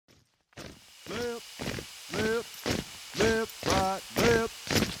lip, lip, lip, right, lip,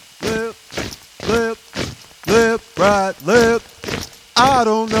 lip, lip, lip, right, lip. I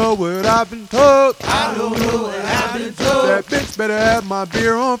don't know what I've been told. I don't know what I've been told. That bitch better have my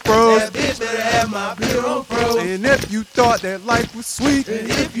beer on froze. That bitch better have my beer on froze. And if you thought that life was sweet, And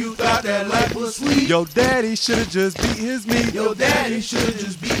if you thought that life was sweet, your daddy should've just beat his meat. your daddy should've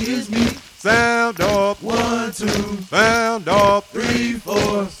just beat his meat. Sound off, 1, 2, sound off, 3,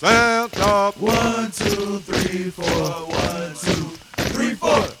 4. sound off. 1, 2, 3, 4. 1, 2, 3, 4.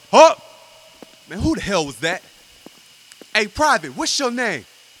 Huh? Man, who the hell was that? Hey, Private, what's your name?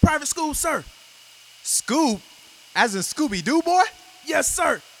 Private school, sir. Scoob? As in Scooby-Doo, boy? Yes,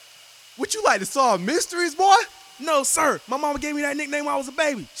 sir. Would you like to solve mysteries, boy? No, sir. My mama gave me that nickname when I was a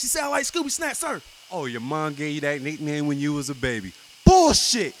baby. She said I like Scooby Snack, sir. Oh, your mom gave you that nickname when you was a baby.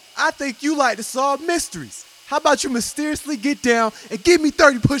 Bullshit! I think you like to solve mysteries. How about you mysteriously get down and give me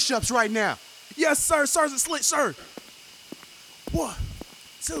 30 push-ups right now? Yes, sir. Sergeant Slick, sir. 1,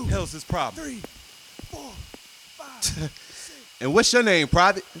 2, Hell's his problem? 3, 4, 5. And what's your name,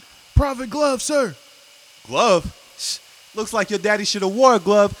 Private? Private Glove, sir. Glove? Shh. Looks like your daddy should have wore a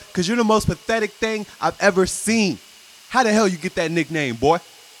glove because you're the most pathetic thing I've ever seen. How the hell you get that nickname, boy?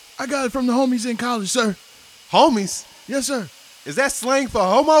 I got it from the homies in college, sir. Homies? Yes, sir. Is that slang for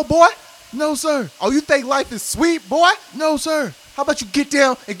homo, boy? No, sir. Oh, you think life is sweet, boy? No, sir. How about you get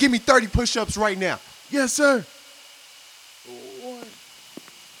down and give me 30 push-ups right now? Yes, sir. 1,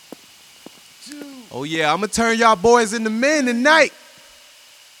 2. Oh, yeah, I'm going to turn y'all boys into men tonight.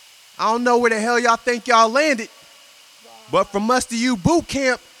 I don't know where the hell y'all think y'all landed, but from us to you boot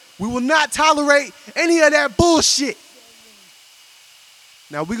camp, we will not tolerate any of that bullshit.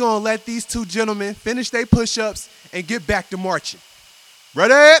 Now, we're going to let these two gentlemen finish their push-ups and get back to marching.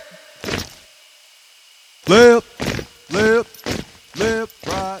 Ready? Lip, lip, lip,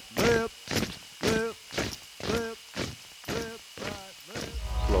 right, lip, lip, lip, lip, right, lip.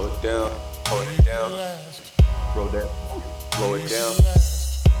 Slow it down, hold it down, roll that, slow it down,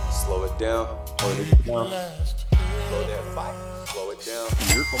 slow it down, hold it down, slow that fight, slow it down.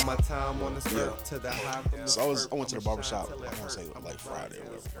 For my time on the step to the high. So I went to the barbershop, I want to say like Friday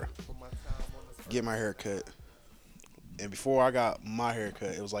or whatever, get my hair cut. And before I got my hair cut,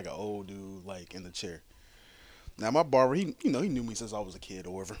 it was like an old dude like in the chair. Now my barber, he knew me since I was a kid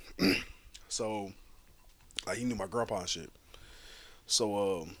or whatever. So like he knew my grandpa and shit.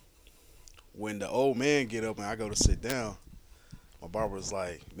 So when the old man get up and I go to sit down, my barber was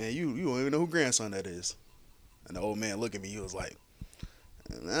like, "Man, you don't even know who grandson that is." And the old man looked at me, he was like,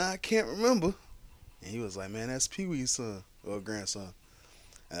 "Nah, I can't remember." And he was like, "Man, that's Pee Wee's son or grandson."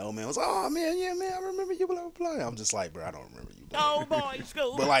 And the old man was, "Oh man, yeah man, I remember you, blah blah blah." I'm just like, "Bro, I don't remember you." Oh, boy,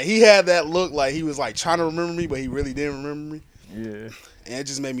 school. But like he had that look like he was like trying to remember me, but he really didn't remember me. Yeah. And it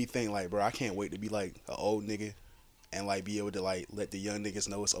just made me think like, bro, I can't wait to be like an old nigga and like be able to like let the young niggas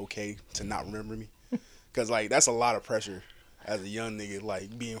know it's okay to not remember me. Cause like that's a lot of pressure as a young nigga,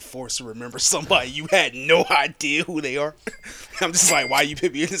 like being forced to remember somebody you had no idea who they are. I'm just like, why you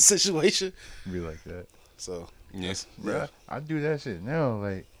put me in this situation? Be like that. So Yes. Bruh, I do that shit now.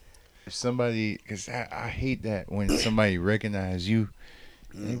 Like, if somebody, because I hate that when somebody recognize you,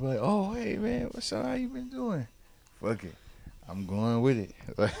 and they be like, "Oh, hey, man, what's up? How you been doing?" Fuck it. I'm going with it.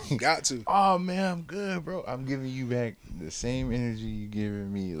 Like, got to. oh, man, I'm good, bro. I'm giving you back the same energy you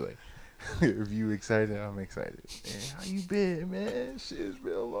giving me. Like, if you excited, I'm excited. Man, how you been, man? Shit's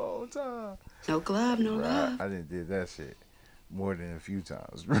been a long time. No glove, no Bruh, love. I done did that shit more than a few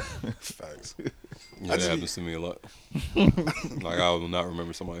times, bro. Facts. Yeah, that happens to me a lot. Like I will not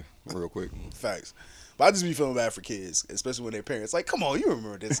remember somebody real quick. Facts. But I just be feeling bad for kids, especially when their parents like, "Come on, you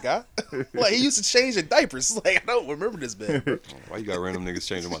remember this guy? Like he used to change your diapers." Like I don't remember this man. Bro. Why you got random niggas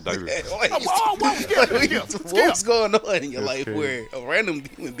changing my diapers? What's going on in your life crazy. where a random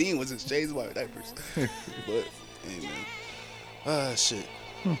human being was just changing my diapers? But hey man, shit.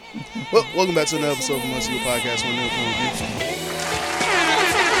 Well, welcome back to another episode of Must See Podcast. One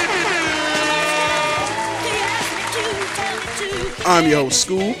I'm your host,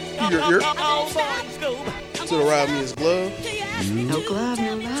 School. You're to the right of me is Glove. No glove,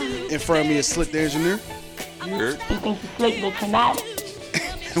 no love. In front of me is Slick the Engineer. You heard? You think you slick, but you're not.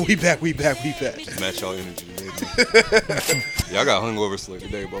 We back. Match y'all energy today. Yeah, I got hungover Slick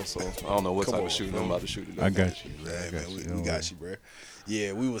today, bro. So I don't know what type of shooting I'm about to shoot today. I got you. Yeah, I got man, you. we got you, bro.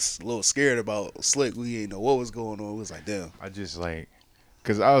 Yeah, we was a little scared about Slick. We didn't know what was going on. We was like, damn. I just like,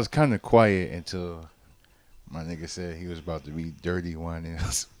 cause I was kind of quiet until my nigga said he was about to be dirty one, and I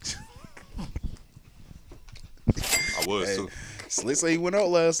was Hey, too. Slick say he went out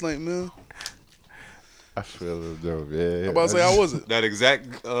last night, man. I feel a little dope. Yeah. I'm about to say, how was it? That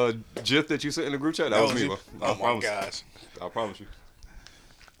exact GIF that you sent in the group chat, that was me, bro. Oh my gosh. I promise you.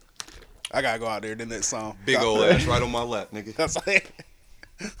 I gotta go out there. Then that song. Big old ass right on my lap, nigga. That's like.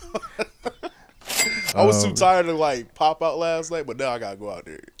 I was too tired to like pop out last night, but now I gotta go out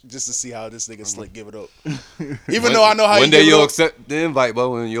there just to see how this nigga Slick give it up. Even though I know how you one day give it you'll up. accept the invite,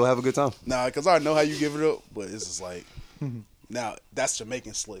 bro, and you'll have a good time. Nah, because I know how you give it up, but it's just like now that's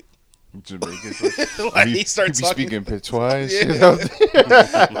Jamaican Slick. Jamaican. Like he starts be talking speaking patois and shit Yeah. out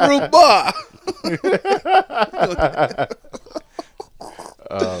there. Ruba.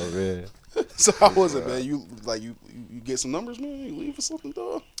 Oh man. So how was it, man? You get some numbers, man? You leave or something,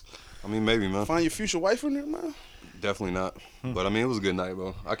 dog? I mean, maybe, man. Find your future wife in there, man? Definitely not. But I mean, it was a good night,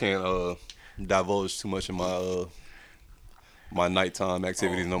 bro. I can't divulge too much in my my nighttime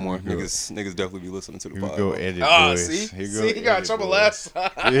activities no more. Niggas definitely be listening to the Here we pod. go, bro. edit boys. See? Here See, he got in edit trouble boys. last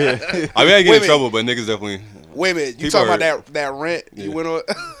time. Yeah. I mean, I ain't Wait getting a in trouble, but niggas definitely. Wait a minute. You People talking about heard- that rant you went on?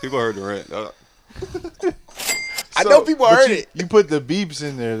 People heard the rant. I know people but heard you, it. You put the beeps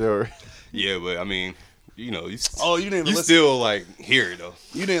in there though. Yeah, but I mean, you know, you Oh, you didn't you listen. still like hear it though.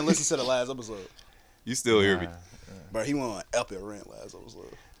 You didn't listen to the last episode. You still hear me. Bro, he went on epic rant last episode.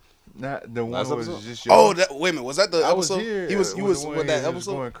 Not the one Last was episode? just your. Oh, wait a minute. Was that the I was episode? here. He was when with the one that he was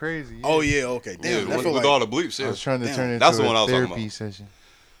episode? going crazy. Yeah. Oh, yeah. Okay. Yeah, Damn. I with, feel with like all the bleep I shit. was trying to Damn. turn it into That's the one I a was talking therapy about. session.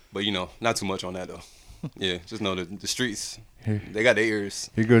 But you know, not too much on that though. Yeah, just know the streets. Here. They got their ears.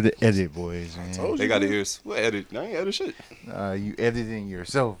 Here go the edit boys, man. told They you, got man. their ears. What edit? I ain't edit shit. You editing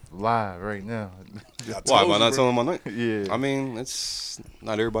yourself live right now. I Why told am I you, not bro. telling my night? Yeah. I mean, it's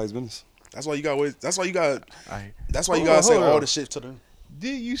not everybody's business. That's why you got. That's why you got. I, That's why you Hold gotta on, say hold all on. the shit to them.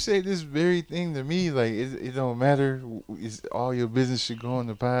 Did you say this very thing to me? Like it don't matter. Is all your business should go on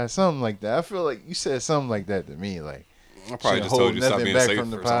the pod? Something like that. I feel like you said something like that to me. Like I probably should just told hold you to stop nothing being back safe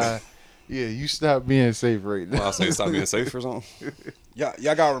from the or something. pod. Yeah, you stop being safe right now. Well, I'll say stop being safe or something. Y'all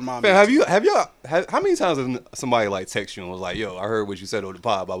gotta remind me. Man, how many times has somebody like text you and was like, yo, I heard what you said on the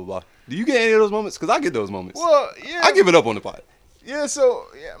pod, blah, blah, blah. Do you get any of those moments? Because I get those moments. Well, yeah, I give it up on the pod. yeah. So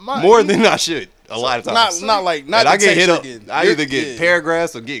yeah, More than I should a lot of times. Not like not And I the get hit text up. you're getting. I You're- either get yeah.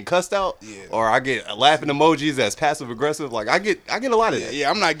 paragraphs or getting cussed out, Yeah. or I get laughing emojis that's passive aggressive. Like I get a lot of that. Yeah,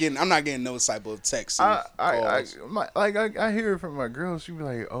 I'm not getting those type of texts. and calls. I hear it from my girl. She be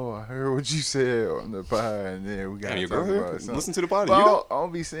like, "Oh, I heard what you said on the pod, and then we got Damn, to your talk girl about here? something." Listen to the pod. But You know? I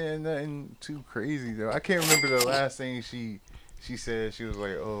don't be saying nothing too crazy though. I can't remember the last thing she said. She was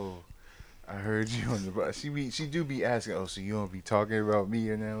like, "Oh, I heard you on the pod." She do be asking, "Oh, so you don't be talking about me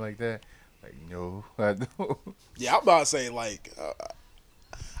or nothing like that?" Like, no, I don't. Yeah, I'm about to say like,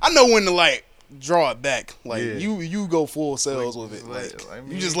 I know when to like draw it back. Like Yeah. you go full sales Like, with it. just Like I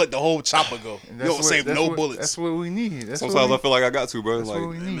mean- you just let the whole chopper go. And You don't save no bullets. That's what we need. That's Sometimes I what feel like I got to, bro. that's what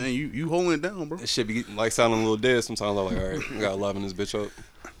we Like need. Man, you holding it down, bro. this shit be like sounding a little dead. Sometimes I'm like, all right, we got liven this bitch up.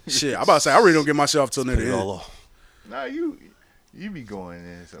 Shit, I'm about to say I really don't get my shit off till near Put the it end. all off. Nah, you be going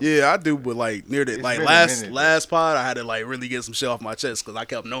in. So. Yeah, I do, but like near the It's like been a last minute, last pod, I had to like really get some shit off my chest because I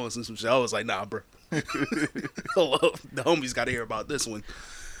kept knowing some shit. I was like, nah, bro. Hold up. The homies got to hear about this one.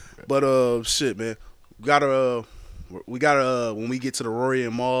 But shit, man, we gotta when we get to the Rory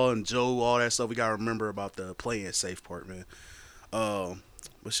and Maul and Joe, all that stuff, we gotta remember about the playing safe part, man.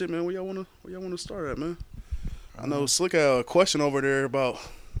 But shit, man, where y'all wanna start at, man? I know Slick had a question over there about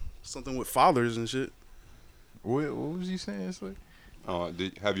something with fathers and shit. What was you saying, Slick?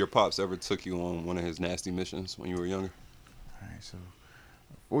 Have your pops ever took you on one of his nasty missions when you were younger? All right, so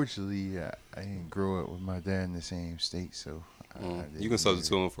unfortunately, I didn't grow up with my dad in the same state, so I You didn't can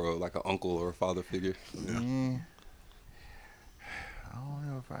substitute him for like an uncle or a father figure. Yeah. I don't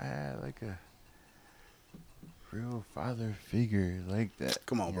know if I had like a real father figure like that.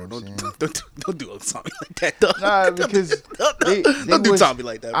 Come on, you bro, know what I'm saying? don't do Tommy like that, though. Nah, because they don't do was- Tommy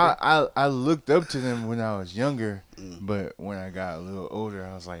like that, bro. I looked up to them when I was younger, Mm. but when I got a little older,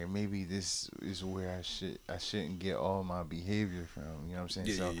 I was like, maybe this is where I shouldn't get all my behavior from. You know what I'm saying?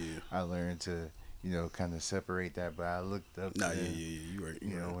 Yeah, so yeah. I learned to, kind of separate that. But I looked up Nah, to yeah, them, you right.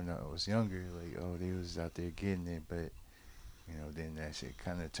 you know, when I was younger, like, oh, they was out there getting it, but then that shit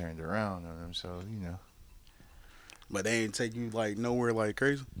kind of turned around on them. So But they ain't take you like nowhere like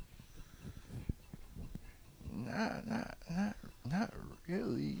crazy. not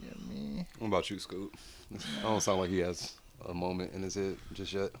really. I mean, What about you, Scoot? I don't sound like he has a moment in his head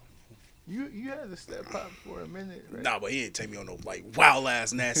just yet. you had to step up for a minute, right? Nah, but he didn't take me on no like wild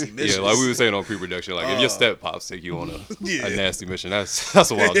ass nasty mission. Yeah, like we were saying on pre-production, like if your step pops take you on Yeah. a nasty mission, that's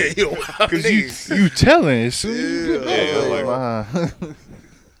a wild thing. Because You telling as soon as you get Yeah, back, like- like,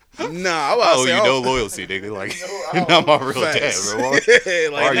 Nah, I owe you no loyalty, nigga. Like, you're not my real dad, bro. Why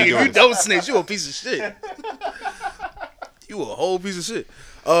Like, are you nigga, doing you don't snitch, you a piece of shit. You a whole piece of shit.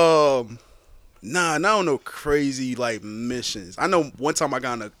 Nah, and I don't know crazy like missions. I know one time I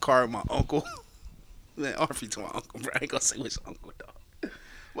got in a car with my uncle. Man, RP to my uncle, bro. I ain't gonna say which uncle, dog.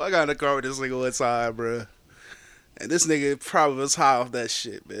 But I got in the car with this nigga one time, bro. And this nigga probably was high off that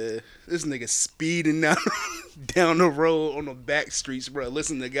shit, man. This nigga speeding down the road on the back streets, bro.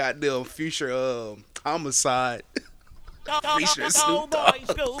 Listen to goddamn Future Homicide. Future Snoop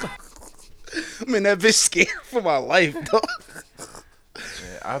Dogg. Man, that bitch scared for my life, dog.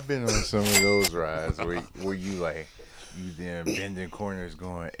 Man, I've been on some of those rides where you like you then bending corners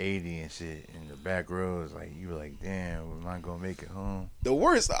going 80 and shit in the back roads. Like you were like, damn, am I gonna make it home? The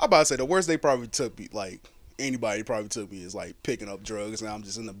worst, I'm about to say, the worst they probably took me, like anybody probably took me, is like picking up drugs and I'm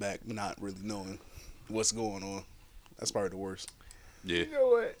just in the back not really knowing what's going on. That's probably the worst. Yeah. You know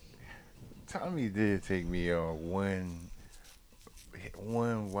what? Tommy did take me on one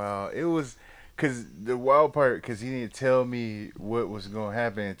wild. It was because the wild part, because he didn't tell me what was gonna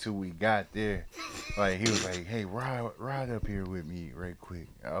happen until we got there. Like he was like, "Hey, ride up here with me right quick."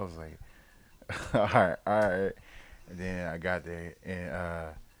 I was like, "All right." And then I got there,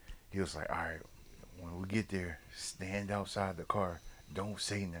 and he was like, "All right, when we get there, stand outside the car. Don't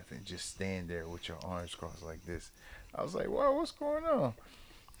say nothing. Just stand there with your arms crossed like this." I was like, "Wow, what's going on?"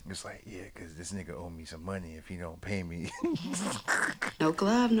 It's like, yeah, because this nigga owe me some money if he don't pay me. No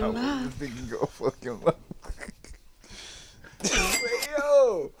glove, no I love. want this nigga go fuck him up. Like,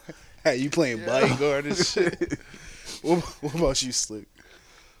 yo. Hey, you playing bodyguard and shit. What about you, Slick?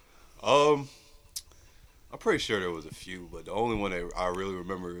 I'm pretty sure there was a few, but the only one that I really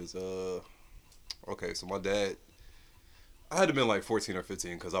remember is okay, so my dad, I had to been like 14 or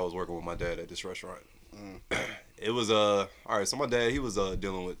 15 because I was working with my dad at this restaurant. It was all right. So my dad, he was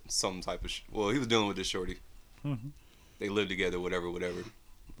dealing with some type of he was dealing with this shorty. They lived together, whatever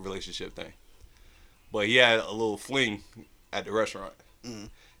relationship thing. But he had a little fling at the restaurant. And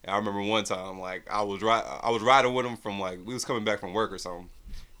I remember one time, like I was riding with him from like we was coming back from work or something,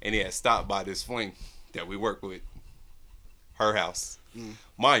 and he had stopped by this fling that we worked with, her house.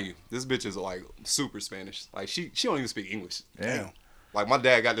 Mind you, this bitch is like super Spanish. Like she don't even speak English. Damn. Like my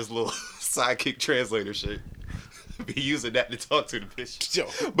dad got this little sidekick translator shit. Be using that to talk to the bitch. Yo.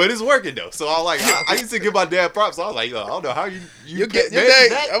 But it's working though. So I used to give my dad props. So I was like, yo, I don't know how you Your get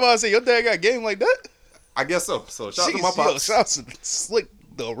dad, that. I'm about to say, your dad got game like that? I guess so. So shout out to Jeez, my yo, pops. shout out to Slick,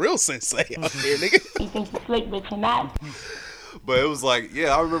 the real sensei out here, nigga. You think you're slick, but you're not. But it was like,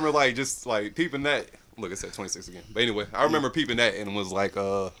 yeah, I remember like just like peeping that. Look, I said 26 again. But anyway, I remember peeping that and was like,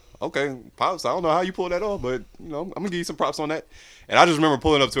 okay, pops, I don't know how you pulled that off, but you know, I'm gonna give you some props on that. And I just remember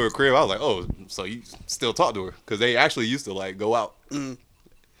pulling up to her crib. I was like, oh, so you still talk to her? Because they actually used to like go out,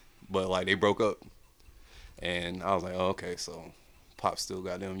 but like they broke up. And I was like, oh, okay, so pops still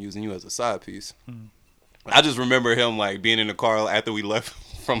got them using you as a side piece. I just remember him like being in the car after we left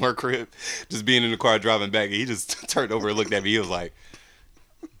from her crib, just being in the car driving back. And he just turned over and looked at me. He was like,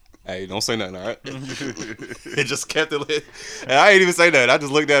 hey, don't say nothing, all right? It just kept it lit. And I ain't even say nothing. I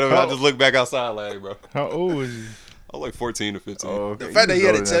just looked at him and I just looked back outside like, bro. How old was you? I was like 14 or 15. Oh, okay. The fact that he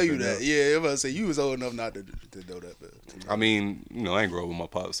had to was tell old you enough that, yeah, I'm about to say, you was old enough not to know that. But, I mean, you know, I ain't grow up with my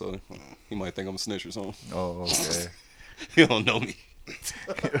pop, so he might think I'm a snitch or something. Oh, okay. He don't know me.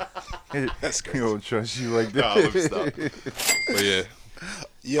 That's He don't trust you like that. Nah, let me stop. But yeah.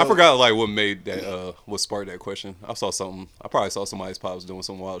 yo, I forgot like what made that what sparked that question. I probably saw somebody's pops doing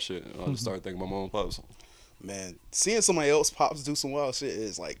some wild shit and I just started thinking about my own pops. man, seeing somebody else pops do some wild shit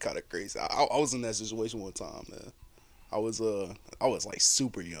is like kind of crazy. I was in that situation one time, man. I was like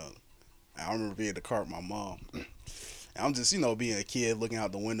super young. And I remember being in the car with my mom. And I'm just, being a kid looking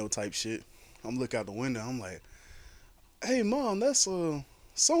out the window type shit. I'm looking out the window. I'm like, hey, mom, that's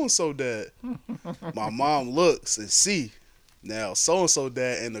so-and-so dad. My mom looks and see. Now, so-and-so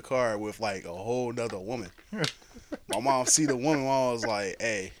dad in the car with like a whole nother woman. My mom see the woman. Mom was like,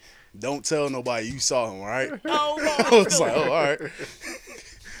 hey, don't tell nobody you saw him, all right? I was like, oh, all right.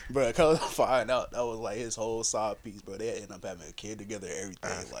 Bro, cause I find out that was like his whole side piece, bro. They ended up having a kid together and everything.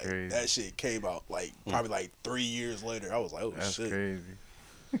 That's like crazy. that shit came out like probably like 3 years later. I was like, oh That's shit. crazy.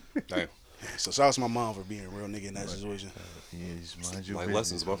 Damn. So shout out to my mom for being a real nigga in that situation. Yeah, just mind your Like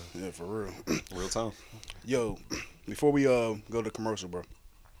business. lessons, bro. Yeah, for real. Real time. Yo, before we go to commercial, bro.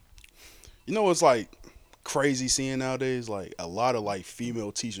 You know what's like crazy seeing nowadays? Like a lot of like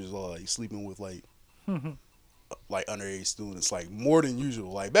female teachers are like sleeping with like underage students, like more than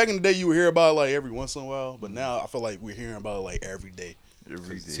usual. Like back in the day, you would hear about it like every once in a while, but now I feel like we're hearing about it like every day.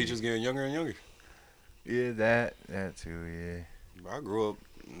 Every day. Teachers getting younger and younger. Yeah, that too, yeah. I grew up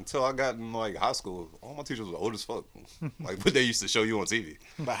until I got in like high school, all my teachers were old as fuck. Like what they used to show you on TV.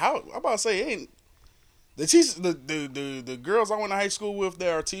 But how? I'm about to say, ain't the teachers, the girls I went to high school with that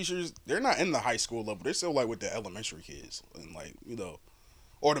are teachers, they're not in the high school level. They're still like with the elementary kids and like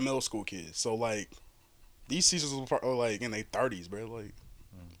or the middle school kids. So like these teachers are like in their 30s, bro. Like,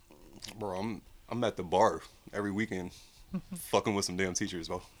 bro, I'm at the bar every weekend, fucking with some damn teachers,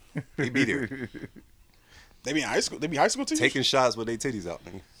 bro. They be there. They be in high school. They be high school teachers taking shots with their titties out,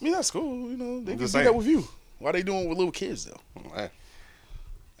 nigga. I mean, that's cool. They can do saying. that with you. Why they doing it with little kids though?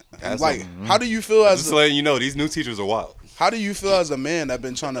 Hey, like, how do you feel as just letting you know these new teachers are wild. How do you feel as a man that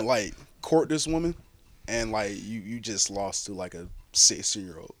been trying to like court this woman, and like you just lost to like a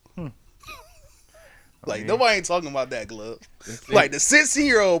 16-year-old? Like nobody ain't talking about that, Glove. Like the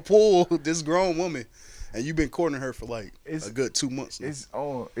 16-year-old pulled this grown woman, and you've been courting her for like a good 2 months now.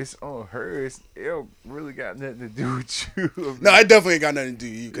 It's on her. It don't really got nothing to do with you. No, it definitely ain't got nothing to do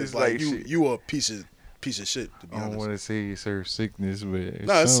with you because It's like like you a piece of shit. To be I don't honest, want to say it's her sickness, but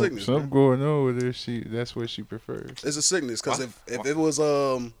it's sickness. Something going on with her. That's what she prefers. it's a sickness because if it was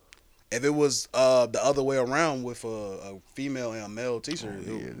the other way around with a female and a male teacher,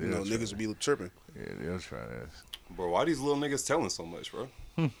 niggas would be tripping. Yeah, they'll try that. Bro, why these little niggas telling so much, bro?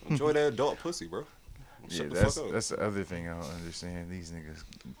 Enjoy that adult pussy, bro. Shut the fuck up. That's the other thing I don't understand. These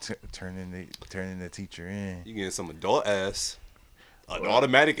niggas turning the teacher in. You getting some adult ass, an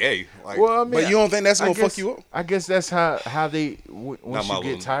automatic A. Like, Well, I mean, But you don't think that's gonna I guess- fuck you up? I guess that's how they once my you little-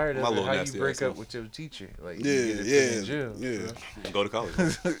 get tired my of it, little how you nasty break ass up now. with your teacher. Like Yeah, you get her put in jail. yeah. go to college.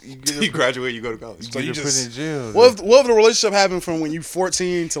 you get You her graduate, you go to college. So get you her just put in jail. what if the relationship happened from when you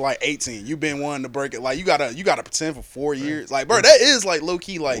 14 to like 18? You been wanting to break it. Like you gotta pretend for 4 years. Like bro, that is like low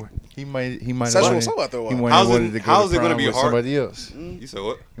key like he might sexual have assault after a while. He might How's have it- wanted to how go is to it gonna prom be with hard? somebody else. You said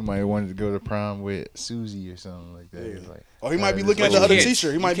what? He might have wanted to go to prom with Susie or something like that. Yeah. Like, Or he might be how looking at this the other can't- teacher.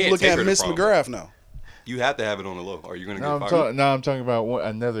 He you might be can't looking take at her to Miss prom. McGrath now. You have to have it on the low, or you're gonna No, get fired. I'm talking about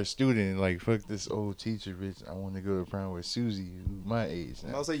another student. Like, fuck this old teacher, bitch. I want to go to prom with Susie, who's my age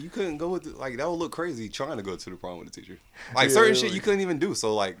I now. was like, you couldn't go with like that would look crazy trying to go to the prom with a teacher. Like certain shit you couldn't even do.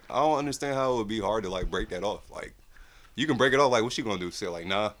 So like I don't understand how it would be hard to like break that off. Like you can break it off. Like what she gonna do? Say like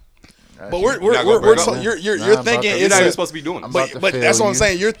nah. But we're not gonna break up? you're Nah, I'm about thinking to- You're it's not even a, supposed to be doing it. I'm about to but fail that's what I'm you.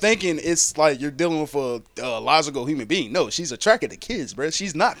 saying. You're thinking it's like you're dealing with a logical human being. No, she's attracted to kids, bro.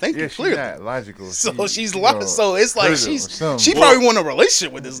 She's not thinking Yeah, she's clearly. not logical. So she's you lost. know, So it's like hurt her or she's something. she probably want a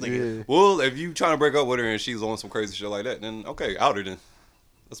relationship with this nigga. Yeah. Well, if you trying to break up with her and she's on some crazy shit like that, then okay, out her then.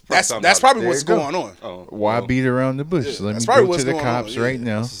 That's time That's to out probably There what's you go. going on. her. Oh, Why well, beat around the bush? Let that's me probably go what's to the going on, cops yeah. right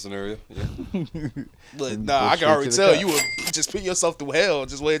now. That's a scenario. Yeah. But Go nah, I can straight already to the tell cops. you would just put yourself through hell.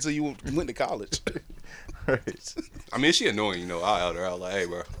 Just wait until you went to college. Right. I mean, she annoying, you know. I out her. I was like, hey,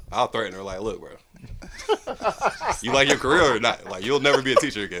 bro. I'll threaten her. Like, look, bro. You like your career or not? Like, you'll never be a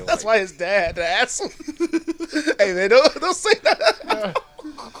teacher again. That's like, why his dad had to ask him. Hey man, don't say that.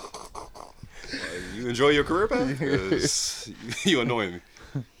 you enjoy your career path? 'Cause you annoying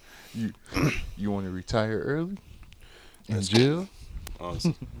me. You want to retire early? In jail?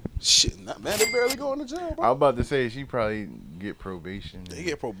 Honestly. Shit, not man. They barely going to jail, bro. I was about to say she probably get probation. They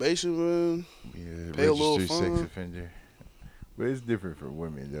get probation, man. Yeah, pay a little registered sex fine. offender. But it's different for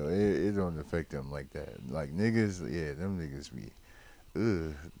women though. It don't affect them like that. Like niggas, yeah, them niggas be,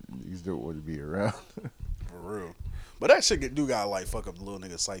 niggas don't want to be around. For real. But that shit do gotta like fuck up the little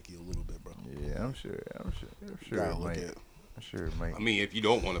nigga psyche a little bit, bro. Yeah, I'm sure. Gotta It look might. at. I'm sure it might. I mean, if you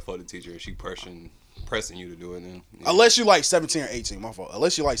don't want to fuck the teacher and she pressing you to do it, then. Yeah. Unless you like 17 or 18, my fault.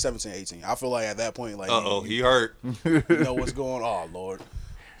 Unless you like 17 or 18. I feel like at that point, like, Uh-oh, you, he hurt. you know what's going on. Oh, Lord.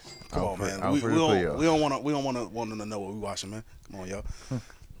 Come Out on, for- man. out We for the don't playoffs. want them to know what we watching, man. Come on, y'all.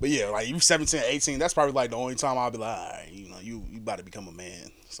 But yeah, like you 17 or 18, that's probably like the only time I'll be like, all right, you know, you about to become a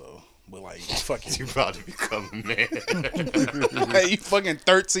man. So, but like, fuck You you. about to become a man. Like, you fucking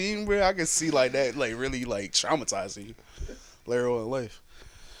 13, bro. I can see like that, like really like traumatizing you later on in life.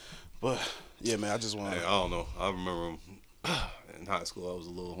 But yeah, man, I just want Hey, I don't know. I remember in high school I was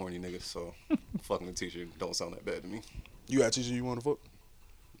a little horny nigga, so fucking the teacher don't sound that bad to me. you had a teacher you want to fuck?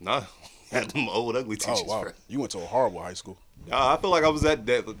 Nah, had them old ugly teachers. Oh wow, bro. you went to a horrible high school. Nah, I feel like I was that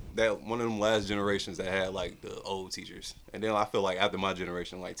one of them last generations that had like the old teachers, and then I feel like after my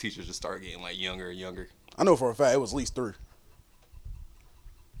generation, like teachers just start getting like younger and younger. I know for a fact it was at least 3.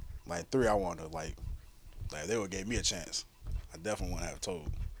 Like 3, I wanted to like they would gave me a chance. I definitely wouldn't have told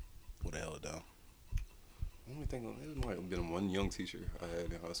what the hell it done. Let me think. It might have been one young teacher I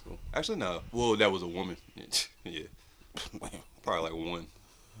had in high school. Actually, no. Well, that was a woman. Yeah, probably like one.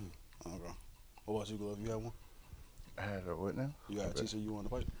 Okay. What about you, Glove? You had one? I had a what now? You got a teacher you wanted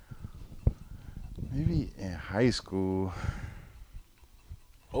to fight? Maybe in high school.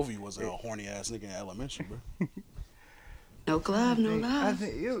 Hopefully you wasn't a horny ass nigga in elementary, bro. No glove, no I love.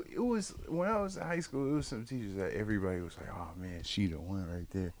 think it was when I was in high school. It was some teachers that everybody was like, "Oh man, she the one right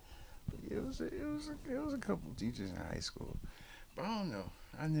there." But it was a couple teachers in high school, but I don't know.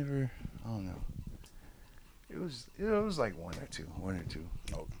 I don't know. It was like one or two.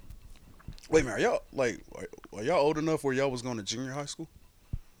 Okay. Wait a minute, are y'all old enough where y'all was going to junior high school?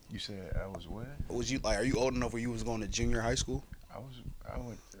 You said I was what? Are you old enough where you was going to junior high school? I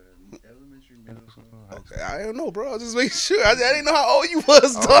went to elementary, middle school, high school. Okay, I don't know, bro. I was just making sure. I didn't know how old you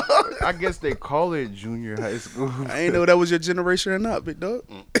was, dog. I guess they call it junior high school. I ain't know that was your generation or not, big dog.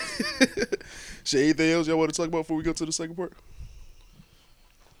 Shit, anything else y'all want to talk about before we go to the second part?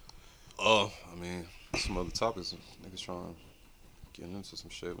 I mean, some other topics. Niggas trying to get into some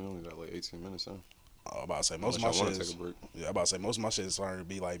shit. We only got like 18 minutes in. I'm about to say most of Unless my y'all shit wanna is, take a break. yeah, I'm about to say most of my shit is starting to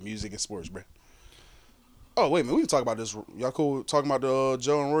be like music and sports, bro. Oh wait a minute, we can talk about this. Y'all cool talking about the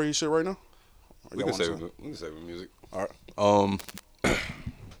Joe and Rory shit right now? Or We y'all can wanna save say- it. We can save it music. All right.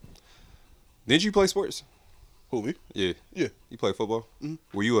 Did you play sports? Who me? Yeah. Yeah. You play football?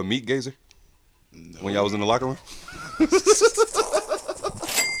 Were you a meat gazer? No. When y'all was in the locker room?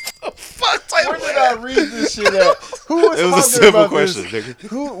 Fuck type Where did I read this shit at? Who was It was a talking simple about question, this? nigga.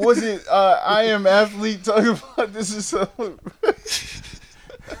 Who was it? I am athlete talking about this is so.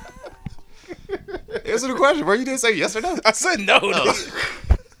 Answer the question, bro. You didn't say yes or no. I said no. Nigga.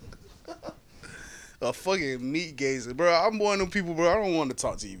 A fucking meat gazer, bro. I'm one of them people, bro. I don't want to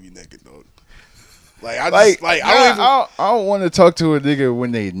talk to you naked, though. Like I just I don't want to talk to a nigga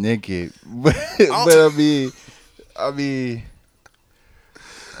when they naked, but I mean,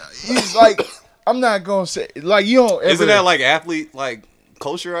 he's like, I'm not gonna say like you don't. Isn't that like athlete like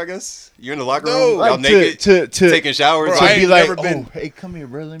culture? I guess you're in the locker room, like y'all naked, to taking showers. Bro, to I be ain't like, never been- oh, hey, come here,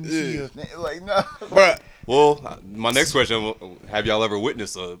 bro. Let me see you. Like, no, bro. Well, my next question: have y'all ever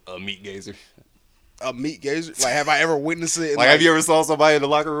witnessed a meat gazer? A meat gazer? Like, have I ever witnessed it? Like, have you ever saw somebody in the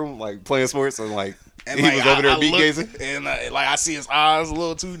locker room like playing sports and like he was over there meat gazing? And like I see his eyes a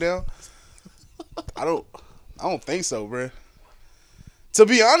little too down. I don't think so, bro. To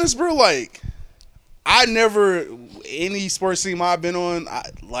be honest, bro, like I never any sports team I've been on,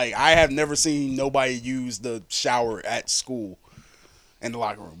 I have never seen nobody use the shower at school in the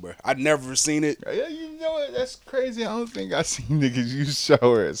locker room, bro. I've never seen it. yeah, you know what? That's crazy. I don't think I seen niggas use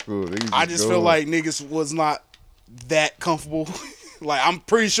shower at school. I just feel like niggas was not that comfortable. Like I'm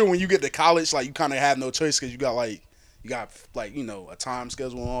pretty sure when you get to college, like you kind of have no choice because you got you know a time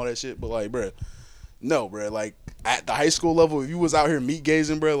schedule and all that shit. But like, bro, no, bro. Like at the high school level, if you was out here meat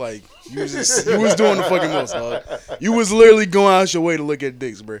gazing, bro, like you was doing the fucking most, dog. You was literally going out your way to look at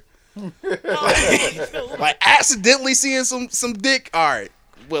dicks, bro. like accidentally seeing some dick, all right.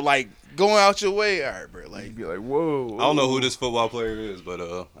 But like going out your way, all right, bro. Like you'd be like, whoa. I don't know who this football player is, but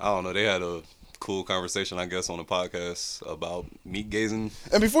I don't know. They had a cool conversation, I guess, on the podcast about meat gazing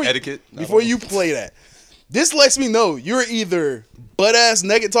and etiquette. Before you play that, this lets me know you're either butt ass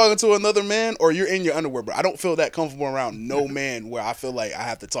naked talking to another man or you're in your underwear, bro. I don't feel that comfortable around no man where I feel like I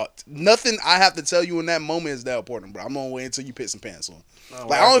have to talk. Nothing I have to tell you in that moment is that important, bro. I'm gonna wait until you put some pants on.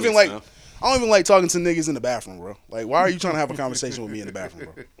 Like I don't even like talking to niggas in the bathroom, bro. Like why are you trying to have a conversation with me in the bathroom,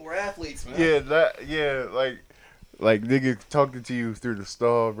 bro? We're athletes, man. Yeah, like nigga talking to you through the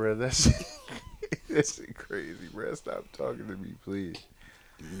stall, bro. That's crazy, bro. Stop talking to me, please.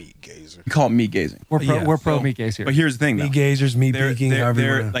 Meat gazer. We call it meat gazing. We're pro meat gaze here. But here's the thing, though. Meat gazers, meat They're- peeking, they're- however you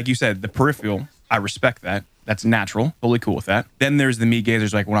they're- wanna- like you said, the peripheral, I respect that. That's natural. Totally cool with that. Then there's the meat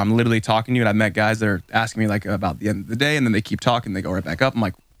gazers, like when I'm literally talking to you and I've met guys that are asking me like about the end of the day and then they keep talking, they go right back up. I'm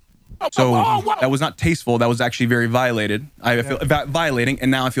like, so that was not tasteful. That was actually very violated. I feel violating,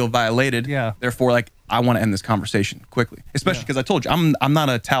 and now I feel violated. Yeah. Therefore, like I want to end this conversation quickly, especially because I told you I'm not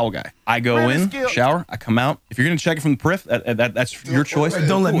a towel guy. I go in, shower, I come out. If you're gonna check it from the periph, that's your choice.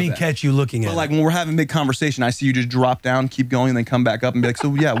 Don't let Cool me with that. catch you looking at But it. like when we're having a big conversation, I see you just drop down, keep going, and then come back up and be like,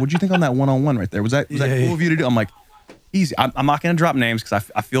 so yeah, what'd you think on that one-on-one right there? Was that Yeah, cool of you to do? I'm like, easy. I'm not gonna drop names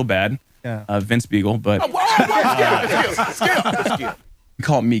because I feel bad. Yeah. Vince Beagle, but we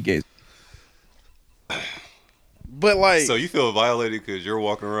call it meat gaze. But like, So you feel violated because you're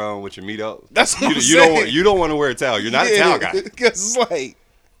walking around with your meat out? That's what I'm you saying. you don't want to wear a towel. You're not a towel guy. Because it's like,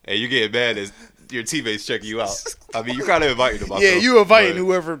 And you get mad as your teammates checking you out. I mean, you kind of inviting them. yeah, you inviting but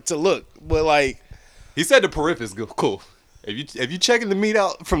whoever to look, but like, He said the periph is cool. If you checking the meat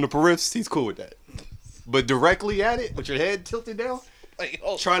out from the periffs, he's cool with that. But directly at it with your head tilted down, like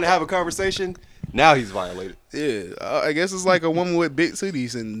trying to have a conversation, now he's violated. yeah, I guess it's like a woman with big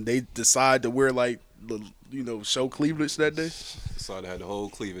titties and they decide to wear like the show cleavage that day. So I had the whole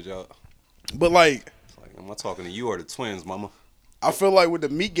cleavage out. But like, It's like, am I talking to you or the twins, mama? I feel like with the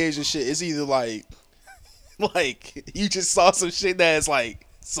meat gauge and shit, it's either like you just saw some shit that's like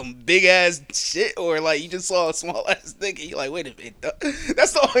some big ass shit, or like you just saw a small ass thing and you're like, wait a minute.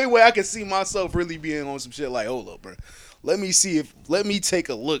 That's the only way I can see myself really being on some shit like, hold up, bro. Let me take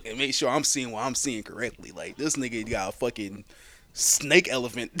a look and make sure I'm seeing what I'm seeing correctly. Like, this nigga got a fucking snake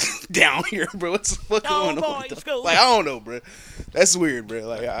elephant down here, bro. What's the fuck going on? Like, I don't know, bro. That's weird, bro.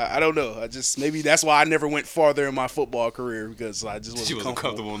 Like, I don't know. Maybe that's why I never went farther in my football career, because I just wasn't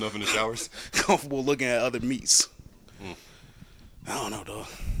comfortable enough in the showers. Comfortable looking at other meats. I don't know, dog.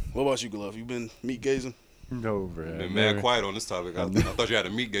 What about you, Glove? You been meat gazing? No, bro. Been mad quiet on this topic. I thought you had a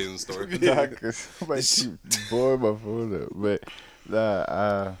meat gazing story. Nah, cause somebody keep blowing my phone up. But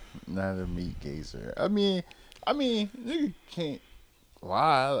nah, not a meat gazer. I mean, nigga can't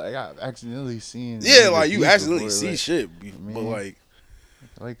lie. Like, I accidentally seen. Yeah, like you accidentally see shit, but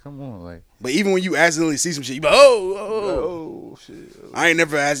like, come on, like. But even when you accidentally see some shit, you be like, oh shit. I ain't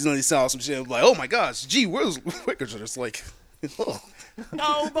never accidentally saw some shit. I'm like, oh my gosh, gee, where's Wickers? It's like, oh.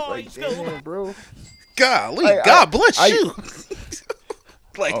 No, boy, like, damn, bro. Golly, God bless you.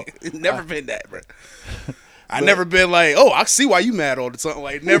 Like, never been that, bro. I never been like, oh, I see why you mad all the time.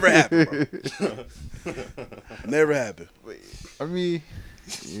 Like, never happened, bro. Never happened. I mean,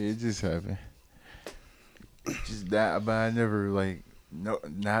 yeah, it just happened. Just that, but I never, like, no,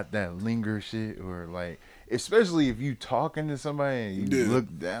 not that linger shit, or like, especially if you talking to somebody and you look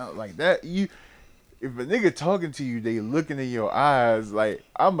down like that, if a nigga talking to you, they looking in your eyes, like,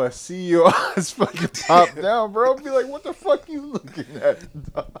 I'ma see your eyes fucking pop down, bro. Be like, what the fuck you looking at,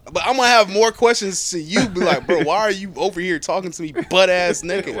 dog? But I'm gonna have more questions to you. Be like, bro, why are you over here talking to me butt ass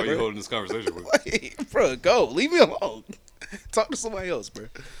naked? Why are you holding this conversation with? Like, bro, go. Leave me alone. Talk to somebody else, bro.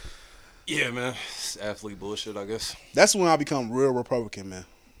 Yeah, man. It's athlete bullshit, I guess. That's when I become real Republican, man.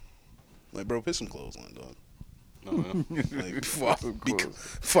 Like, bro, put some clothes on, dog. No, man. Like, before I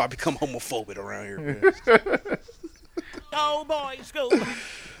become homophobic around here, man. Oh, boy, school.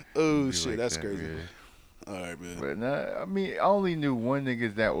 Oh, shit, like that's that, crazy. man. All right, man. But nah, I mean, I only knew one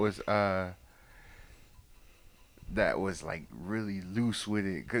nigga that was like really loose with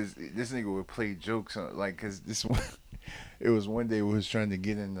it, cause this nigga would play jokes on, like, cause this one, it was one day we was trying to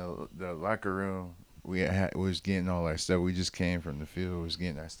get in the locker room. We was getting all our stuff. We just came from the field. We was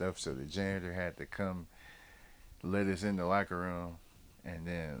getting our stuff, so the janitor had to come let us in the locker room and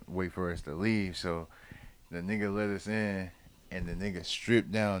then wait for us to leave. So the nigga let us in, and the nigga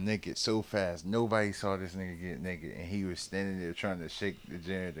stripped down naked so fast. Nobody saw this nigga get naked, and he was standing there trying to shake the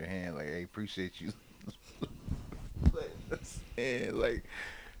janitor's hand like, hey, appreciate you. Like,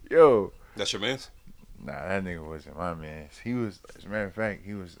 yo. That's your man's? Nah, that nigga wasn't my man. He was, as a matter of fact,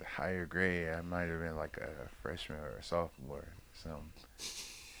 he was higher grade. I might have been like a freshman or a sophomore or something.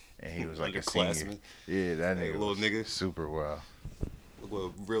 And he was like a senior. Yeah, that nigga little nigga. Super wild. Look what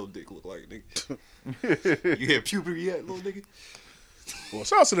a real dick look like, nigga. You had puberty yet, little nigga? Well,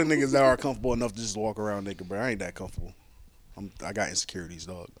 shout out to the niggas that are comfortable enough to just walk around naked, bro. I ain't that comfortable. I got insecurities,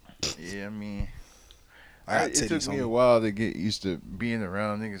 dog. Yeah, I mean, it took me a while to get used to being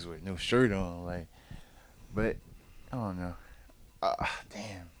around niggas with no shirt on, like. But I don't know.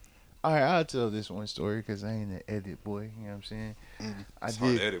 Damn. All right, I'll tell this one story because I ain't an edit boy. You know what I'm saying? It's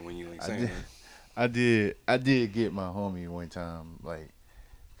hard to edit when you ain't saying that. I did get my homie one time, like,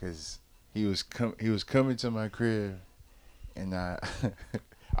 cause he was coming to my crib, and I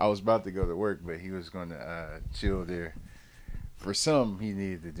was about to go to work, but he was gonna chill there for something he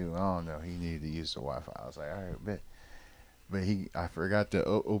needed to do. I don't know. He needed to use the Wi-Fi. I was like, all right, bet. But I forgot to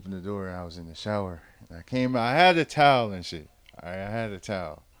open the door, and I was in the shower. And I came out. I had a towel and shit. I had a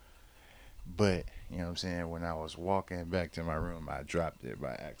towel. But, you know what I'm saying, when I was walking back to my room, I dropped it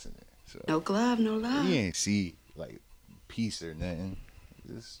by accident. So No glove, no love. he ain't see, like, piece or nothing.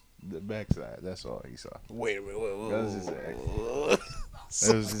 Just the backside. That's all he saw. Wait a minute. That was just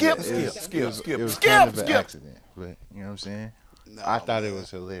It was kind of an accident. But, you know what I'm saying? No, I thought it was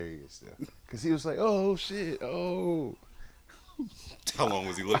hilarious, though. Because he was like, oh, shit, oh. How long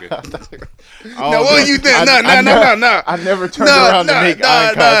was he looking? Now, what you think? No. I never turned around to make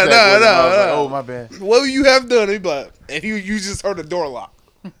eye contact with him. I was like, oh, my bad. What would you have done? He'd be like, if you just heard the door lock.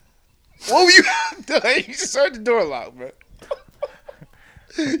 What would you have done? You just heard the door lock, bro.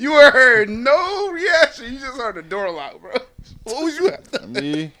 You heard no reaction. You just heard the door lock, bro. What would you have done? I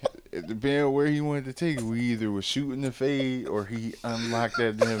mean, it depends on where he wanted to take it. We either was shooting the fade or he unlocked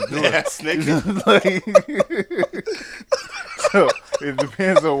that damn door. Yeah, snake. So it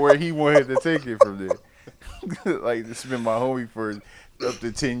depends on where he wanted to take it from there. Like, this has been my homie for up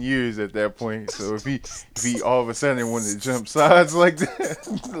to 10 years at that point. So if he all of a sudden wanted to jump sides like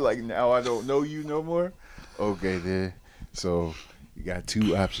that, like, now I don't know you no more. Okay, then So you got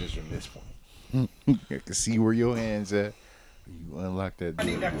two options from this point. You can see where your hands at. You unlock that door.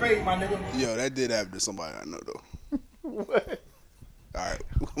 Yo, that did happen to somebody I know though. What? All right,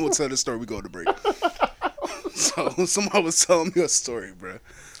 we'll tell the story. We go to break. So somebody was telling me a story, bro.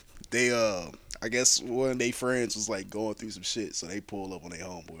 They I guess one of their friends was like going through some shit, so they pulled up on their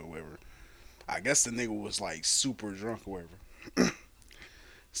homeboy or whatever. I guess the nigga was like super drunk or whatever.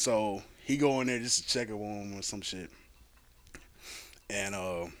 So he go in there just to check up on him or some shit. And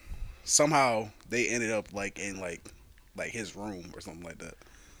somehow they ended up like in like his room or something like that.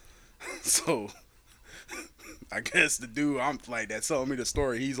 So I guess the dude I'm like that telling me the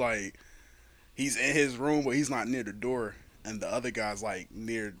story, he's like he's in his room but he's not near the door and the other guy's like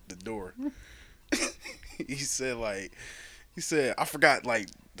near the door. He said I forgot like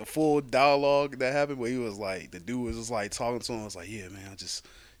the full dialogue that happened, but he was like the dude was just like talking to him, was like, yeah man, I just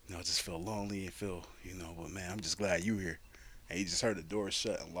feel lonely and feel, but man, I'm just glad you here. And he just heard the door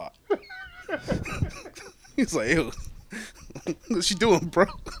shut and lock. He's like, ew. What's she doing, bro?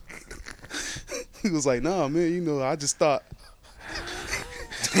 He was like, nah, man, I just thought.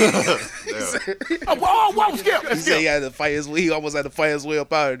 Whoa, Skip. He said he had to fight his way. He almost had to fight his way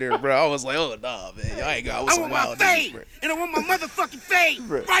up out of there, bro. I was like, oh, nah, man. Y'all ain't got some wild niggas, bro. And I want my motherfucking fade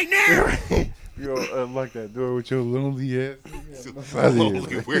right now. Yo, unlock that door with your lonely ass.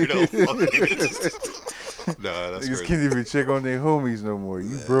 Lonely weirdo. Nah, that's Niggas crazy. can't even check on their homies no more.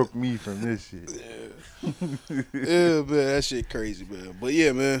 You broke me from this shit. Yeah, man, that shit crazy, man. But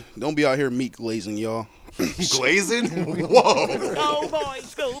yeah, man, don't be out here meat glazing, y'all. Glazing? Whoa. Oh, boy,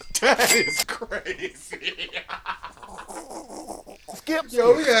 Scoop. That is crazy. Skip.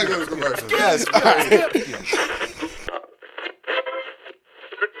 Yo, we gotta go to commercial. That's crazy.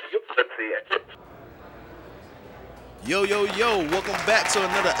 Yo, welcome back to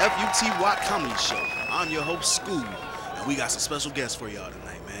another FUTY Comedy Show. I'm your host, Scoob, and we got some special guests for y'all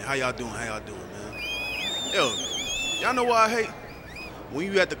tonight, man. How y'all doing, man? Yo, y'all know what I hate?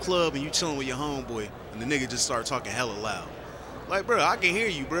 When you at the club and you chilling with your homeboy, and the nigga just start talking hella loud. Like, bro, I can hear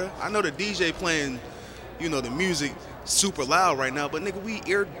you, bro. I know the DJ playing, the music super loud right now, but nigga, we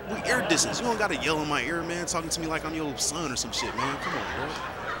ear distance. You don't gotta yell in my ear, man, talking to me like I'm your son or some shit, man. Come on, bro.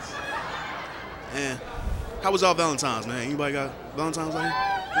 Man, how was y'all Valentine's, man? Anybody got Valentine's on here?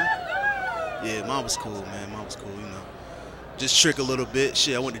 Huh? Yeah, mine was cool, man. Mine was cool, Just trick a little bit.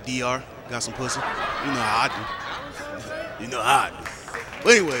 Shit, I went to DR, got some pussy. You know how I do.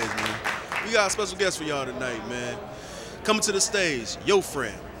 But anyways, man, we got a special guest for y'all tonight, man. Coming to the stage, your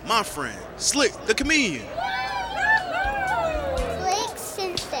friend, my friend, Slick, the comedian. Slick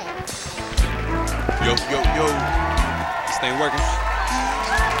Simpson. Yo. This thing working.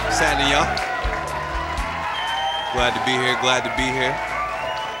 What's happening, y'all? Glad to be here.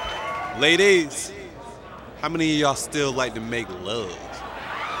 Ladies, how many of y'all still like to make love?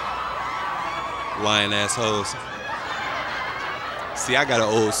 Lying assholes. See, I got an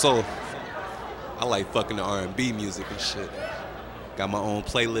old soul. I like fucking the R&B music and shit. Got my own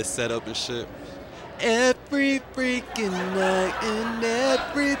playlist set up and shit. Every freaking night and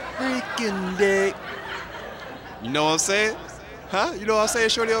every freaking day. You know what I'm saying? Huh? You know what I'm saying,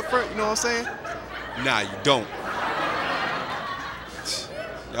 shorty up front? You know what I'm saying? Nah, you don't.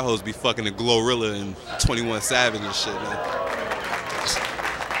 Y'all hoes be fucking the Glorilla and 21 Savage and shit, man.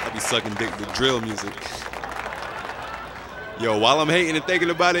 I be sucking dick to drill music. Yo, while I'm hating and thinking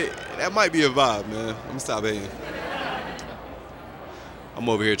about it, that might be a vibe, man. Let me stop hating. I'm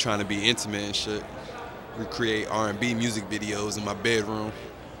over here trying to be intimate and shit. Recreate R&B music videos in my bedroom.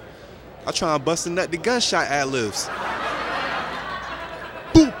 I try and bust a nut the gunshot ad-libs.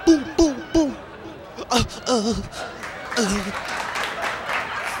 Boom, boom, boom, boom.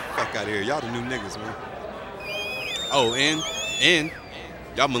 Fuck out of here. Y'all the new niggas, man. Oh, and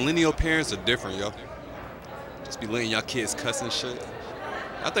y'all millennial parents are different, yo. Just be letting y'all kids cuss and shit.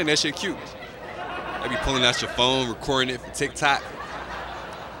 I think that shit cute. They be pulling out your phone, recording it for TikTok.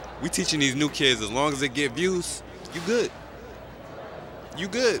 We teaching these new kids, as long as they get views, you good. You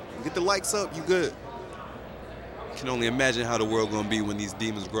good. Get the likes up, you good. Can only imagine how the world gonna be when these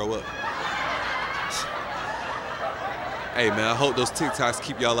demons grow up. Hey man, I hope those TikToks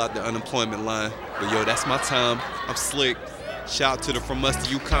keep y'all out the unemployment line. But yo, that's my time. I'm Slick. Shout out to the From Us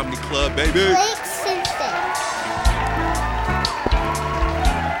to You Comedy Club, baby. Slick Simpson.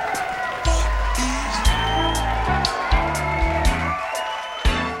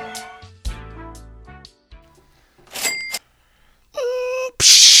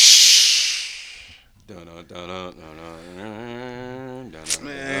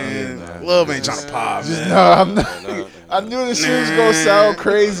 Man, love ain't trying to pop, man. No, I'm not. I knew this shit was gonna sound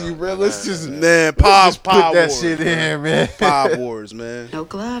crazy, bro. Let's just Pod put that Wars, shit bro. in, man. Pod Wars, man. No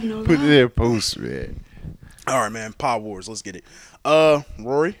glove, no Put love. it in post, man. All right, man. Pod Wars. Let's get it.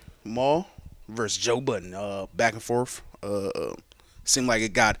 Rory Maul versus Joe Budden. Back and forth. Seemed like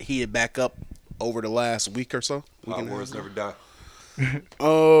it got heated back up over the last week or so. Pod Wars never die.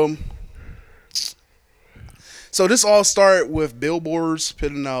 So this all started with billboards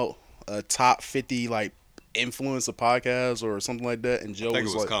putting out a top 50 like influencer podcasts or something like that, and Joe I think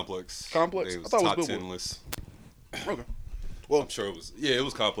was it was like Complex. Complex? It I was thought it was top Billboard. 10 list. Okay. Well, I'm sure it was. Yeah, it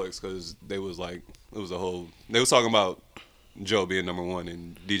was Complex because they was like it was a whole. They was talking about Joe being number 1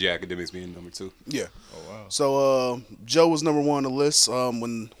 and DJ Academics being number 2. Yeah. Oh wow. So Joe was number 1 on the list.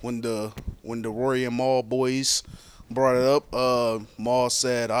 When the Rory and Maul boys brought it up, Maul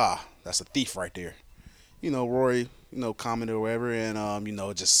said, that's a thief right there. Rory, commented or whatever, and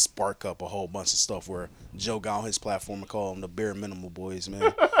it just sparked up a whole bunch of stuff where Joe got on his platform and called them the bare minimal boys,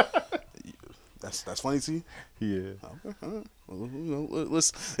 man. That's funny to you? Yeah. Okay. All right. Well,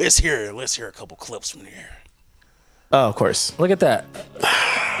 let's hear a couple clips from there. Oh, of course. Look at that.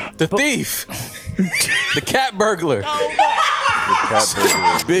 The thief. The cat burglar.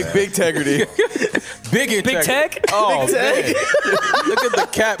 Big integrity. Big integrity. Big Tech? Oh, Big Tech. man. Look at the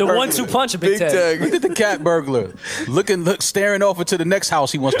cat The burglar. 1-2 punch of Big Tech. Look at the cat burglar. Staring off into the next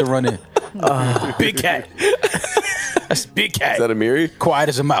house he wants to run in. Big cat. That's Big Cat. Is that Amiri? Quiet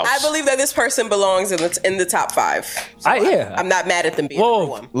as a mouse. I believe that this person belongs in the top 5. So I'm not mad at them being number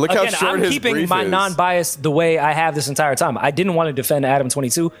 1. Look how Again, short I'm his keeping brief my is. non-bias the way I have this entire time. I didn't want to defend Adam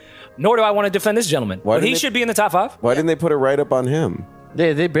 22, nor do I want to defend this gentleman. Why But he didn't they- should be in the top 5. Why didn't they put a write up on him?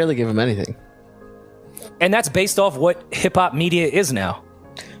 They barely give him anything. And that's based off what hip-hop media is now.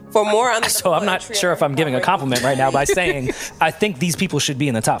 For more on the So I'm not sure if I'm giving a compliment right now by saying I think these people should be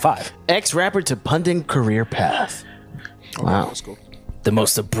in the top 5. Ex-rapper to punting career path. Wow. That's cool. The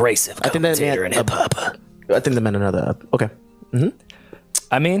most abrasive commentator in hip-hop. I think they meant another. Okay.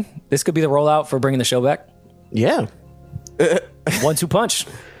 I mean, this could be the rollout for bringing the show back. Yeah. 1-2 punch.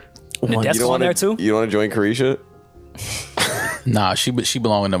 And Death's on there too. You want to join Carisha? Nah, she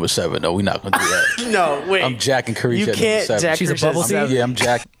belong in number 7 though. We're not gonna do that. No, wait. I'm jacking Carisha You at number can't 7. jack She's a Carisha bubble at tea? 7. Yeah, I'm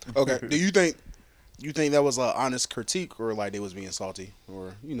jack. Okay. Do you think that was an honest critique, or like they was being salty,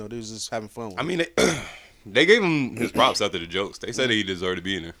 or they was just having fun with I mean, they gave him his props after the jokes. They said he deserved to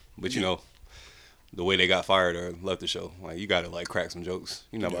be in there, but the way they got fired or left the show, like you got to like crack some jokes.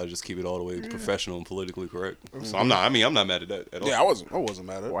 You're not about to just keep it all the way professional and politically correct. So I'm not mad at that at all. Yeah, I wasn't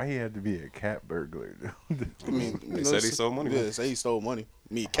mad at it. Why he had to be a cat burglar? I mean, They said he stole money. Yeah, they say he stole money.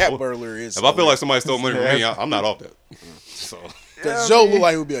 I mean, cat burglar is. If I feel like somebody stole money from me, I'm not off that. So Because Joe looked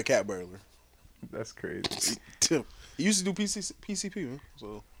like he would be a cat burglar. That's crazy. He used to do PCP, man.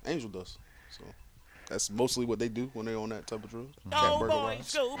 So Angel does. So that's mostly what they do when they're on that type of drugs. Cat burglar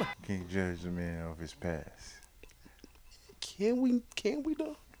wise. Can't judge the man off his past. Can we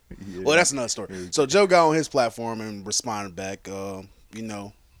though? Yeah. Well, that's another story. So Joe got on his platform and responded back, and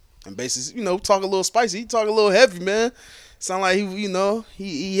basically, talk a little spicy. He talk a little heavy, man. Sound like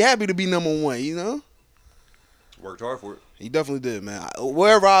he happy to be number 1, worked hard for it. He definitely did, man.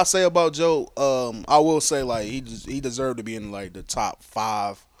 Whatever I say about Joe, I will say like he deserved to be in like the top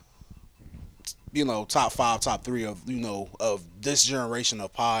 5, top 5, top 3 of of this generation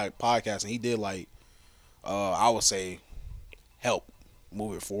of podcasting. He did like, I would say, help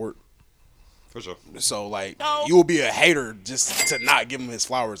move it forward. For sure. So like, you will be a hater just to not give him his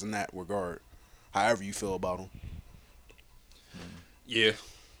flowers in that regard. However you feel about him. Yeah,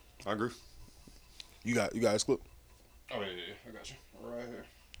 I agree. You got his clip. Oh yeah, I got you right here.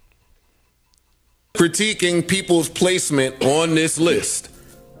 Critiquing people's placement on this list.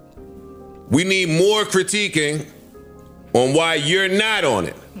 We need more critiquing on why you're not on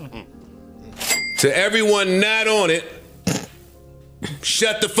it. To everyone not on it,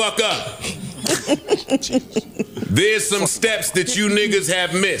 shut the fuck up. There's some steps that you niggas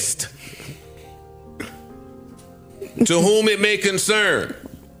have missed. To whom it may concern,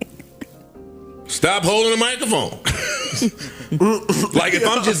 stop holding the microphone. Like if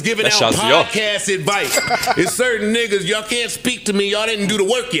I'm just giving out podcast advice, it's certain niggas, y'all can't speak to me, y'all didn't do the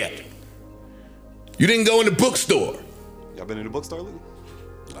work yet. You didn't go in the bookstore. Y'all been in the bookstore lately?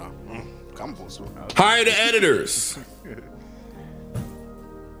 No. Comic book store. Hire the editors.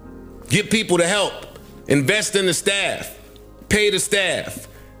 Get people to help. Invest in the staff. Pay the staff.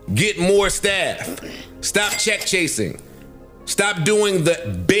 Get more staff. Stop check chasing. Stop doing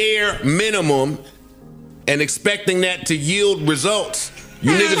the bare minimum and expecting that to yield results.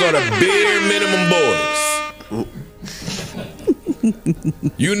 You niggas are the bare minimum boys.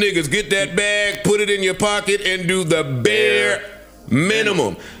 You niggas get that bag, put it in your pocket, and do the bare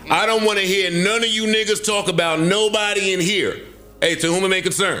minimum. I don't want to hear none of you niggas talk about nobody in here. Hey, to whom it may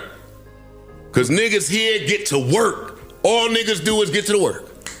concern. Because niggas here get to work. All niggas do is get to the work.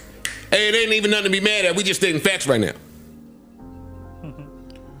 Hey, it ain't even nothing to be mad at. We just stating facts right now.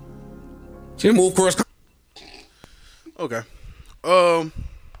 She move cross. Okay.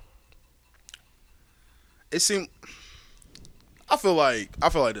 It seemed. I feel like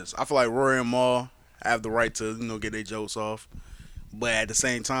this. I feel like Rory and Mal have the right to get their jokes off, but at the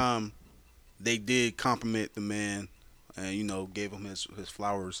same time, they did compliment the man and gave him his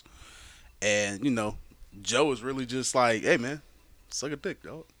flowers, and Joe is really just like, hey man, suck a dick,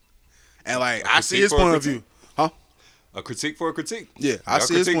 dog, and like I see his point of view, huh? A critique for a critique. Yeah, I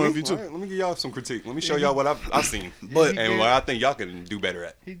see his point of view too. Right, let me give y'all some critique. Let me show y'all what I've seen, but and what I think y'all can do better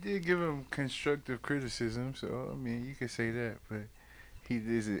at. He did give him constructive criticism, so I mean you could say that, but he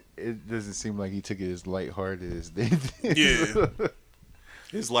doesn't. It doesn't seem like he took it as lighthearted as they did. Yeah,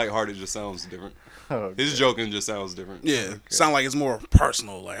 his lighthearted just sounds different. Okay. His joking just sounds different. Yeah, sound like it's more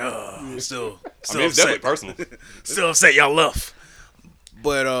personal. Like, still I mean, it's definitely personal. Still upset y'all left,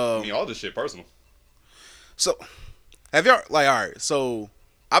 but I mean, all this shit personal. So. Have y'all all right? So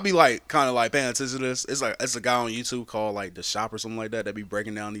I be like kind of like paying attention to this. It's a guy on YouTube called like The Shop or something like that be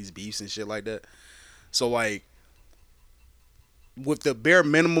breaking down these beefs and shit like that. So like with the bare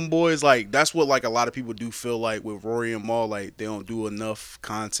minimum boys, like that's what like a lot of people do feel like with Rory and Mal, like they don't do enough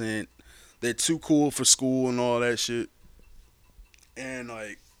content. They're too cool for school and all that shit. And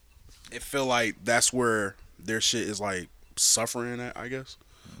like it feel like that's where their shit is like suffering at, I guess.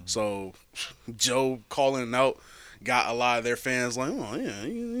 So Joe calling out got a lot of their fans like, oh yeah,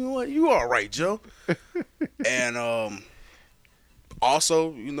 you know what, you all right, Joe. And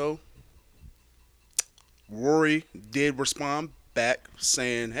also, Rory did respond back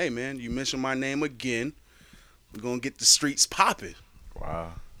saying, hey man, you mentioned my name again, we're gonna get the streets popping.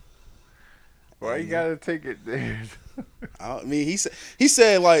 Wow. Why you gotta take it there? I mean, he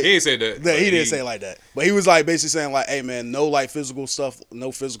said like he didn't say that. He didn't say it like that, but he was like basically saying like, "Hey man, no like physical stuff,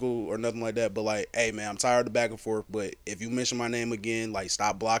 no physical or nothing like that." But like, "Hey man, I'm tired of the back and forth. But if you mention my name again, like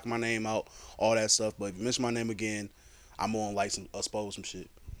stop blocking my name out, all that stuff. But if you mention my name again, I'm gonna like expose some shit."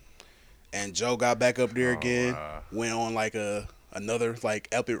 And Joe got back up there again, went on like another like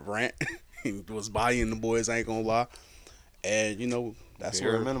epic rant, was bodying the boys. I ain't gonna lie, and that's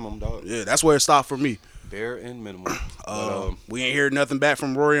bare where minimum, dog. Yeah, that's where it stopped for me. Bare and minimum. We ain't hear nothing back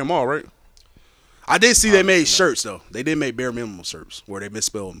from Rory and Mal, right? I did see they made shirts though. They did make bare minimum shirts where they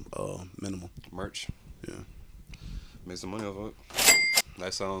misspelled minimum. Merch. Yeah. Made some money off of it.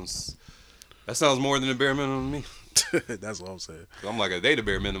 That sounds more than the bare minimum to me. That's what I'm saying. I'm like, are they the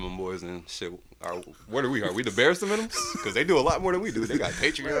bare minimum boys and shit? What are we? Are we the barest of minimums? Because they do a lot more than we do. They got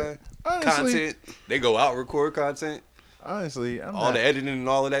Patreon content. They go out record content. Honestly, the editing and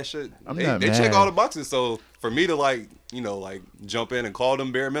all of that shit. They check all the boxes. So for me to like jump in and call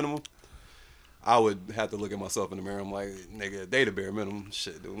them bare minimum, I would have to look at myself in the mirror. I'm like, nigga, they the bare minimum.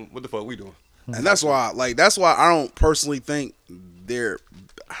 Shit, dude, what the fuck we doing? And that's why I don't personally think they're.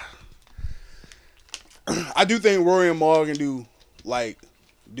 I do think Rory and Mal can do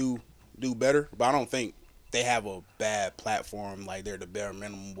better, but I don't think they have a bad platform. Like they're the bare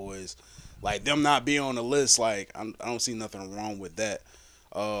minimum boys. Like them not being on the list, like I don't see nothing wrong with that.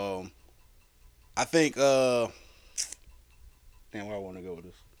 I think where I want to go with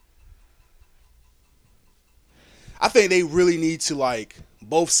this. I think they really need to like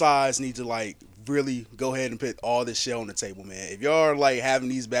both sides need to like really go ahead and put all this shit on the table, man. If y'all are like having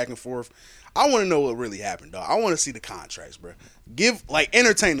these back and forth, I want to know what really happened, dog. I want to see the contracts, bro.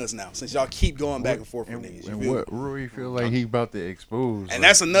 Entertain us now, since y'all keep going back and forth with niggas. And what Rory feel like he about to expose? And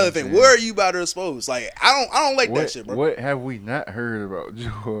that's another thing. Where are you about to expose? Like, I don't like that shit, bro. What have we not heard about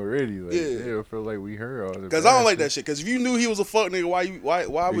Joe already? Like, Yeah. they don't feel like we heard all the. Because I don't like that shit. Because if you knew he was a fuck nigga,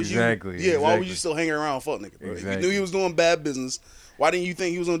 why was Exactly, you? Yeah, why was exactly. you still hanging around fuck nigga, bro? If you Exactly. knew he was doing bad business, why didn't you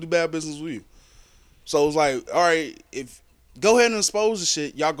think he was gonna do bad business with you? So it's like, all right, if go ahead and expose the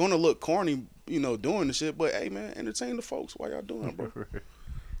shit, y'all gonna look corny, doing the shit. But hey, man, entertain the folks while y'all doing it, bro.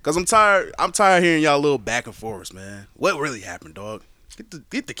 Cause I'm tired hearing y'all little back and forths, man. What really happened, dog?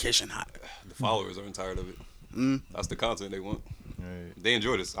 Get the kitchen hot. The followers aren't tired of it. Mm. That's the content they want. Right. They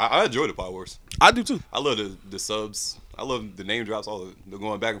enjoy this. I enjoy the Pod Wars. I do too. I love the subs. I love the name drops, all the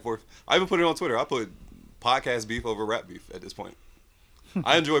going back and forth. I even put it on Twitter. I put podcast beef over rap beef at this point.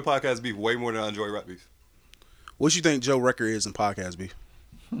 I enjoy podcast beef way more than I enjoy rap beef. What you think Joe record is in podcast beef?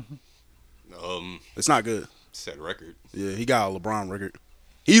 It's not good. Set record. Yeah, he got a LeBron record.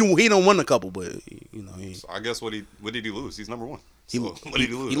 He don't won a couple, but you know. So I guess what did he lose? He's number one. He, So what did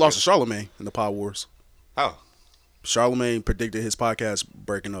he lose? he lost to Charlamagne in the Pod Wars. How? Charlamagne predicted his podcast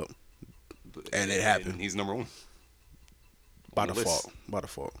breaking up, and it happened. And he's number one. By On the default. list. By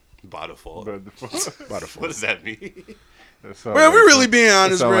default. By default. By default. What does that mean? Bro, we really being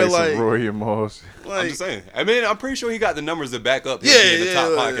honest, bro. Like, Roy Moss. I'm just saying. I mean, I'm pretty sure he got the numbers to back up him yeah, being the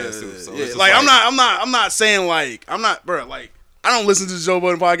top yeah, podcast too. So yeah. it's just Like, I'm not saying like bro. Like, I don't listen to the Joe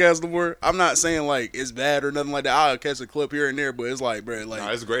Budden podcast no more. I'm not saying like it's bad or nothing like that. I'll catch a clip here and there, but it's like, bro, like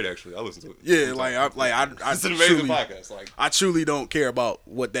Nah, it's great actually. I listen to it. yeah, I It's an amazing truly, podcast. Like, I truly don't care about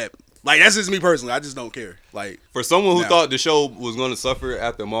what that. Like, that's just me personally. I just don't care. Like, for someone who now. thought the show was going to suffer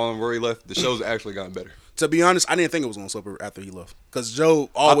after Marlon Rory left, the show's actually gotten better. To be honest, I didn't think it was going to suffer after he left. Because Joe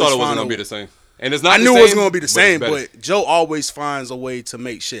I always thought it wasn't going to be the same. And it's not I the knew same, it was going to be the but same, it's better. but Joe always finds a way to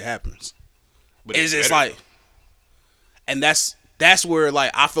make shit happen. But It's just better. like, and that's where,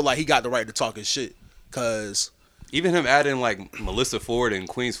 like, I feel like he got the right to talk his shit. Because Even him adding like Melissa Ford and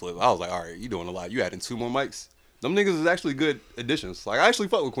Queens Flip, I was like, all right, you doing a lot. You adding 2 more mics. Them niggas is actually good additions. Like, I actually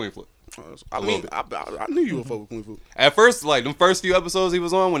fuck with Queen Flip. I knew you would fuck with Queen Flip. At first, like, them first few episodes he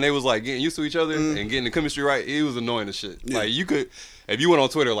was on, when they was, like, getting used to each other and getting the chemistry right, he was annoying as shit. Yeah. Like, you could, if you went on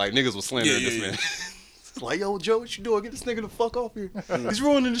Twitter, like, niggas was slandering Yeah, this yeah, man. Like, yo, Joe, what you doing? Get this nigga the fuck off here. He's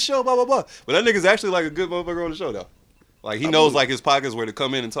ruining the show, blah, blah, blah. But that nigga's actually, like, a good motherfucker on the show, though. Like, he knows, like, his pockets where to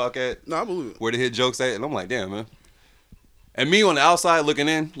come in and talk at. No, I believe it. Where to hit jokes at. And I'm like, damn, man. And me on the outside looking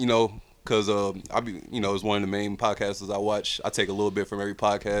in, you know, because I be, you know, it's one of the main podcasters I watch. I take a little bit from every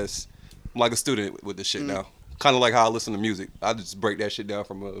podcast. I'm like a student with this shit now. Kind of like how I listen to music. I just break that shit down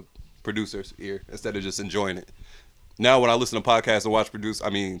from a producer's ear instead of just enjoying it. Now when I listen to podcasts and watch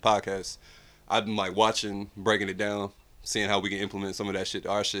podcasts, I'm like watching, breaking it down, seeing how we can implement some of that shit to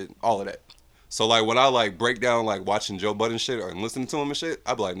our shit, all of that. So like when I like break down like watching Joe Budden shit or listening to him and shit,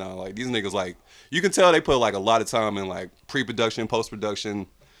 I be like, nah, like these niggas like, you can tell they put like a lot of time in like pre-production, post-production,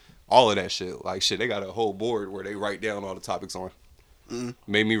 all of that shit. Like shit, they got a whole board where they write down all the topics on.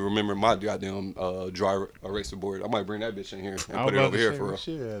 Made me remember my goddamn dry eraser board. I might bring that bitch in here and put it over here for real.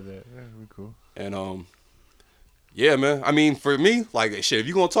 Shit out of that. That'd be cool. And yeah, man. I mean, for me, like shit, if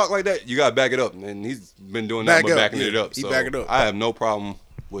you gonna talk like that, you gotta back it up. And he's been doing that, but backing it up. He So back it up. I have no problem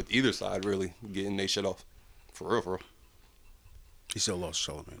with either side really getting their shit off. For real, for real. He still lost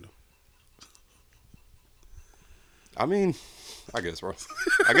Charlamagne though. I mean, I guess, bro.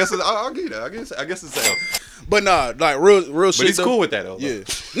 I guess I'll give you that. I guess it's L. But nah, like real shit. But he's though. cool with that though. Yeah.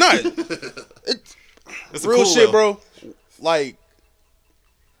 Nah. It's a real cool shit, L. bro. Like,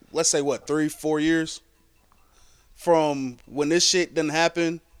 let's say what, 3-4 years from when this shit didn't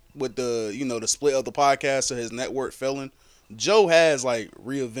happen with the, you know, the split of the podcast to his network failing. Joe has like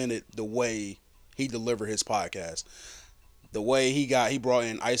reinvented the way he delivered his podcast. The way he brought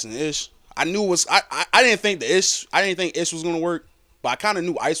in Ice and Ish. I knew it was I didn't think Ish was gonna work, but I kind of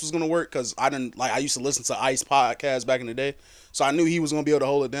knew Ice was gonna work because I used to listen to Ice podcasts back in the day, so I knew he was gonna be able to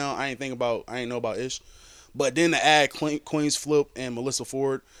hold it down. I didn't know about Ish, but then to add Queens Flip and Melissa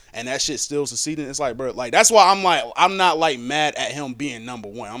Ford and that shit still succeeding, it's like, bro, like that's why I'm not like mad at him being number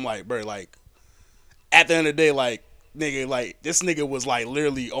one. I'm like, bro, like at the end of the day, like nigga, like this nigga was like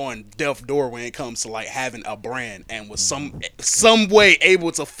literally on death's door when it comes to like having a brand and was some way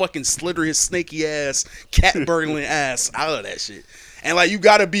able to fucking slither his snaky ass, cat burgling ass out of that shit. And like you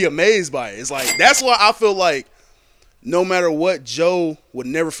gotta be amazed by it. It's like that's why I feel like no matter what, Joe would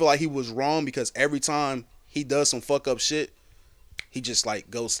never feel like he was wrong because every time he does some fuck up shit, he just like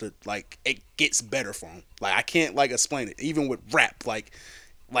goes to like it gets better for him. Like I can't like explain it. Even with rap, like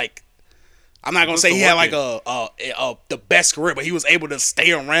I'm not gonna say he had like the best career, but he was able to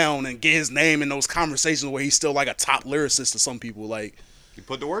stay around and get his name in those conversations where he's still like a top lyricist to some people. Like he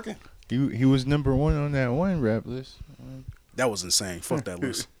put the work in. He was number one on that one rap list. That was insane. Fuck that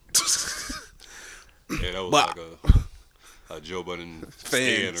list. Yeah, that was like a Joe Budden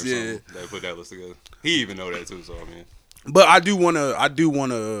fan or something that put that list together. He even know that too. So I mean, but I do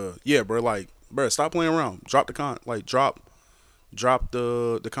wanna, yeah, bro. Like, bro, stop playing around. Drop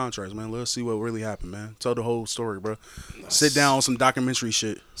the contracts, man. Let's see what really happened, man. Tell the whole story, bro. Sit down on some documentary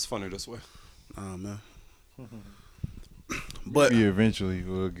shit. It's funner this way. Man. But maybe eventually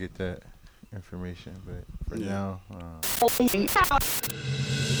we'll get that information, but for now.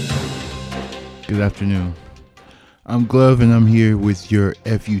 Good afternoon. I'm Glove, and I'm here with your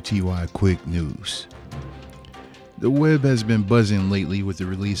FUTY quick news. The web has been buzzing lately with the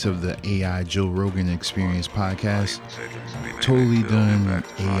release of the AI Joe Rogan Experience podcast, totally done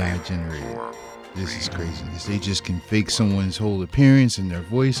AI generated. This is craziness. They just can fake someone's whole appearance and their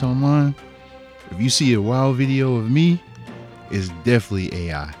voice online. If you see a wild video of me, is definitely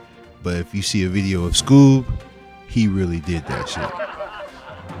AI. But if you see a video of Scoob, he really did that shit.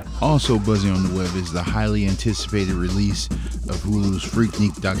 Also buzzing on the web is the highly anticipated release of Hulu's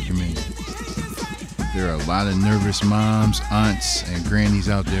Freaknik documentary. There are a lot of nervous moms, aunts, and grannies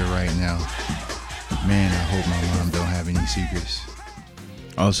out there right now. Man, I hope my mom don't have any secrets.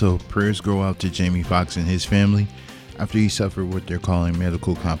 Also, prayers go out to Jamie Foxx and his family after he suffered what they're calling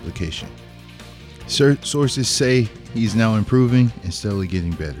medical complication. Sources say he's now improving and steadily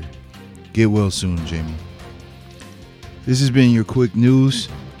getting better. Get well soon, Jamie. This has been your quick news.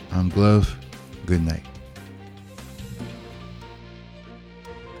 I'm Glove. Good night.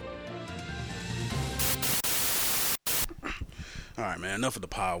 All right, man. Enough of the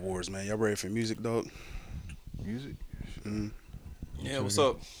Power Wars, man. Y'all ready for music, dog? Music? Yeah, what's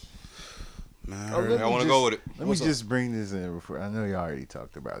up? Man, I want to go with it. Let me just bring this in before. I know y'all already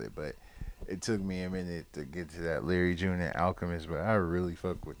talked about it, but it took me a minute to get to that Larry June and Alchemist, but I really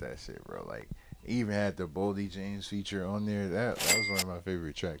fuck with that shit, bro. Like, he even had the Boldy James feature on there. That was one of my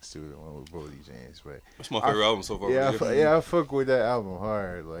favorite tracks too, the one with Boldy James. But that's my favorite album so far. Yeah, I fuck with that album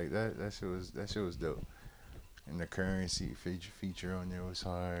hard. Like that shit was dope. And the Currency feature on there was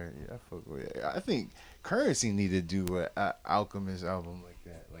hard. Yeah, I fuck with it. I think Currency need to do an Alchemist album like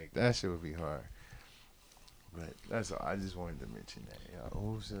that. Like that shit would be hard. But that's all. I just wanted to mention that. Yeah,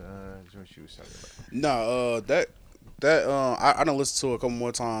 what was what you was talking about? I done listened to it a couple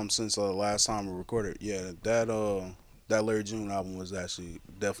more times since last time we recorded. Yeah, that Larry June album was actually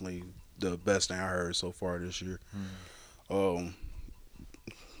definitely the best thing I heard so far this year.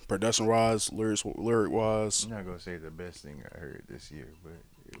 Production wise, lyric wise. I'm not gonna say the best thing I heard this year, but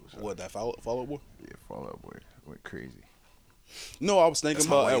it was what that Fall Out Boy. Yeah, Fall Out Boy went crazy. No, I was thinking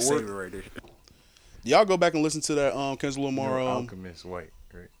about at work. Right there. Y'all go back and listen to that Kendrick Lamar. Alchemist White,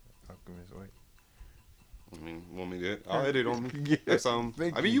 right? Alchemist White. I mean, want me to? I'll hit it on me. That's I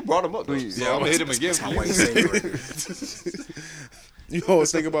mean, you brought him up though. Yeah, I'm gonna hit him again. You know what I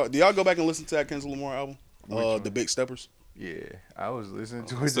was thinking about? Do y'all go back and listen to that Kendrick Lamar album? The Big Steppers. Yeah, I was listening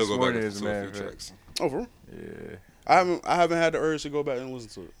to it this morning as a matter of fact. Oh, for real? Yeah. I haven't had the urge to go back and listen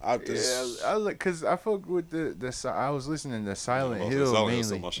to it. Cause I fuck with the I was listening to Silent Hill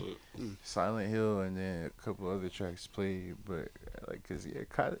mainly. Silent Hill and then a couple other tracks played, but like cause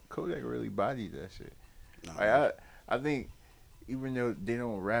Kodak really bodied that shit. Like I think even though they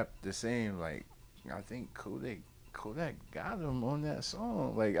don't rap the same, like I think Kodak got him on that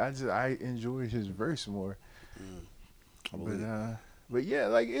song. Like I enjoyed his verse more. But yeah,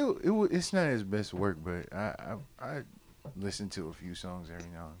 like it's not his best work, but I listen to a few songs every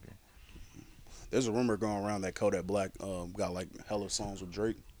now and again. There's a rumor going around that Kodak Black got like hella songs with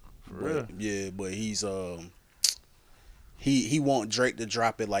Drake. For real? Yeah, but he's he want Drake to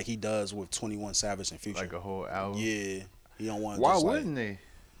drop it like he does with 21 Savage and Future. Like a whole album. Yeah, he don't want. Why wouldn't they?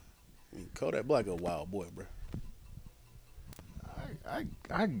 I mean, Kodak Black a wild boy, bro.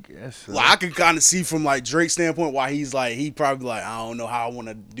 I guess so. Like, I can kind of see from like Drake's standpoint why he's like he probably like I don't know how I want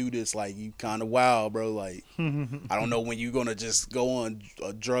to do this. Like you kind of wild, bro. Like I don't know when you gonna just go on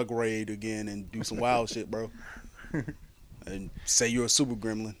a drug raid again and do some wild shit, bro. And say you're a super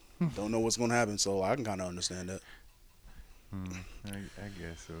gremlin. Don't know what's gonna happen. So I can kind of understand that. I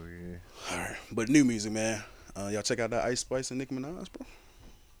guess so, yeah. All right, but new music, man. Y'all check out that Ice Spice and Nicki Minaj, bro.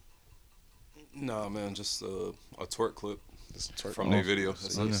 Nah, man, just a twerk clip. From their video.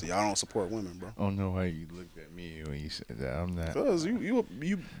 See, I don't support women, bro. I don't know why you looked at me when you said that. I'm not. Cause you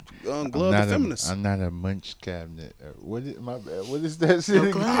glove the feminist. I'm not a munch cabinet. What is my bad? What is that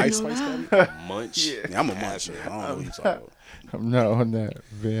shit? Ice Spice cabinet. Munch. Yeah, I'm a munch. I don't know what you talking about. I'm not on that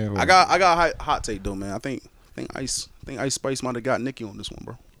van. I got a hot take though, man. I think Ice Spice might have got Nicki on this one,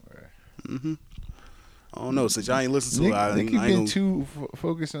 bro. Mm-hmm. I don't know. Since y'all ain't listen to it, Nicki been too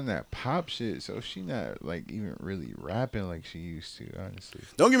focused on that pop shit, so she not like even really rapping like she used to. Honestly,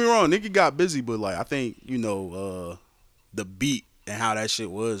 don't get me wrong. Nicki got busy, but like I think the beat and how that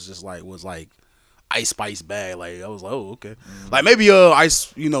shit was just like Ice Spice bag. Like I was like, oh okay. Like maybe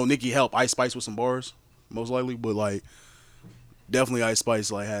Nicki helped Ice Spice with some bars, most likely, but like definitely Ice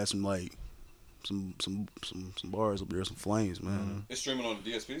Spice like had some like some bars up there, some flames, man. It's streaming on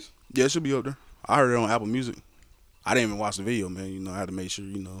the DSPs. Yeah, it should be up there. I heard it on Apple Music. I didn't even watch the video, man. I had to make sure,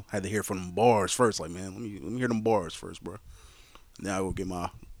 had to hear from them bars first. Like, man, let me hear them bars first, bro. Now I will get my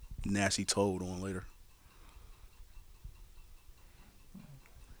nasty toad on later.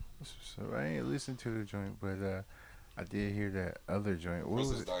 So I ain't listened to the joint, but I did hear that other joint. What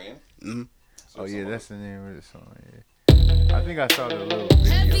was it? Diane? Mm-hmm. Oh yeah, that's the name of the song. Yeah. I think I saw the little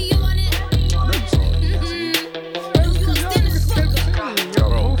video. I know you saw it.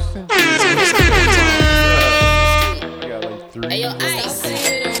 I got like 3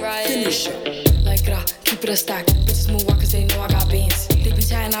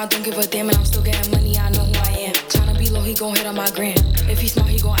 a damn and I'm still getting money, I know who I am. Tryna be low, he gon' hit on my gram. If he smart,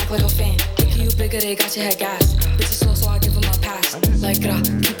 he gon' act like a fan. Thinking you bigger, they got your head gas. Bitches slow, so I give him a pass. Like,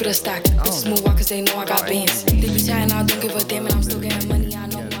 keep it a stack. Bitches move on cause they know I got bands. They be chatting, I don't give a damn and I'm still getting money, I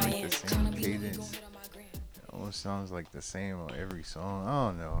know who I am. Tryna be low, he gon' hit on my gram. It almost sounds like the same on every song. I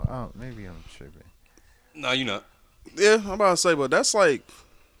don't know. Maybe I'm tripping. No, you're not. Yeah, I'm about to say, but that's like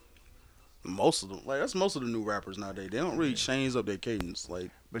most of them. Like that's most of the new rappers nowadays. They don't really change up their cadence. Like,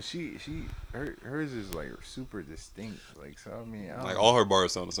 but hers is like super distinct. Like, so I mean, Like all her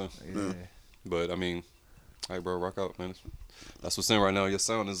bars sound the same. Yeah. But I mean, hey, bro, rock out, man. That's what's in right now. Your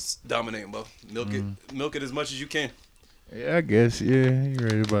sound is dominating, bro. Milk it as much as you can. Yeah, I guess. Yeah, you're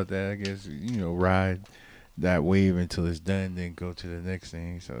right about that. I guess ride that wave until it's done, then go to the next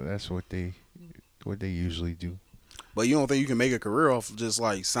thing. So that's what they usually do. but you don't think you can make a career off of just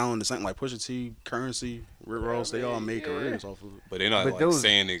like sounding the same? Like Pusha T, Currency, Rick Ross, they all made careers off of it. But they're not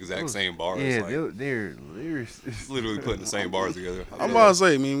saying the exact same bars. Yeah, like, they're literally putting the same bars together. I'm about to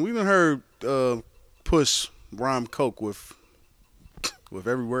say, I mean, we done heard Push rhyme coke with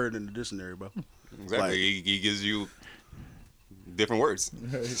every word in the dictionary, bro. Exactly. Like, he gives you different words.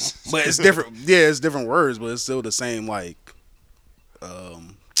 But it's different. Yeah, it's different words, but it's still the same, like,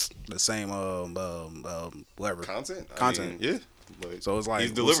 the same, whatever. Content? Content. I mean, yeah. But so it's like.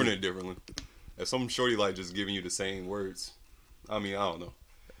 he's delivering it differently. If some shorty, like, just giving you the same words, I mean, I don't know.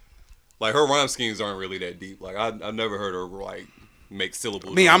 Like, her rhyme schemes aren't really that deep. Like, I never heard her, like, make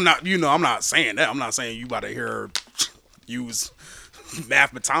syllables. I mean, I'm not saying that. I'm not saying you about to hear her use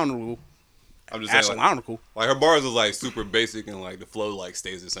mathematical. I'm just saying, astronomical. Like her bars is like super basic and like the flow like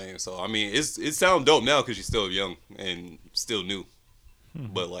stays the same. So I mean, it sounds dope now because she's still young and still new.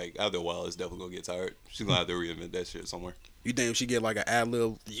 But like after a while, it's definitely gonna get tired. She's gonna have to reinvent that shit somewhere. You think if she get like an ad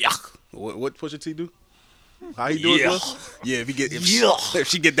lib? Yuck. What Pusha T do? How you do it? Bro? Yeah, if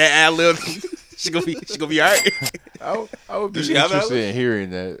she get that ad lib, she gonna be alright. I would be interested in hearing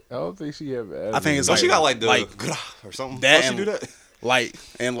that. I don't think she have. I think it's like like she got like the or something. That how she do that? Like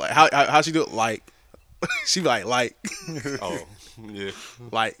and like how she do it? Like she be like oh yeah,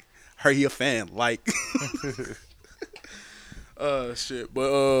 like her he a fan like. Shit,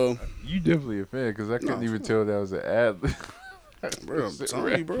 but you definitely a fan because I couldn't even tell that was an ad. Bro, I'm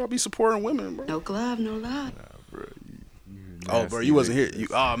telling you, bro, I be supporting women, bro. No glove, no love. Bro, oh, bro, you wasn't here.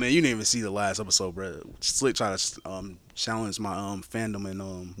 Man, you didn't even see the last episode, bro. Slick tried to challenge my fandom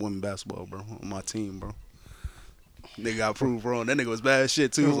in women basketball, bro, on my team, bro. Nigga got proved wrong. That nigga was bad as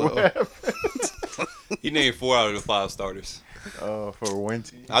shit too. He named 4 out of the 5 starters. For one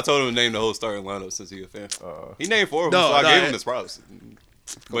team. I told him to name the whole starting lineup since he's a fan. He named 4 of them, so I gave him his props.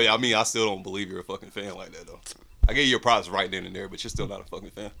 But I mean, I still don't believe you're a fucking fan like that, though. I gave you your props right then and there, but you're still not a fucking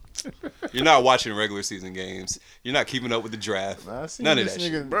fan. You're not watching regular season games. You're not keeping up with the draft. None of that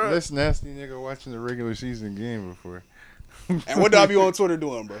shit. Bro. This nasty nigga watching the regular season game before. And what do I be on Twitter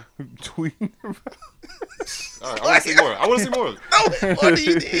doing, bro? Tweeting. All right, I want to see more. I want to see more. No, what do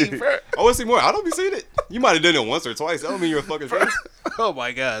you need, bro? I want to see more. I don't be seeing it. You might have done it once or twice. That don't mean you're a fucking fan. Oh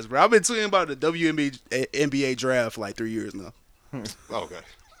my gosh, bro! I've been tweeting about the NBA draft for like 3 years now. Okay.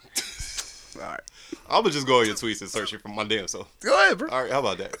 All right. I'm gonna just go on your tweets and search it for my damn self. Go ahead, bro. All right, how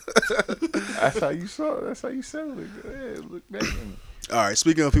about that? That's how you saw it. That's how you said it. Go ahead, look back. All right.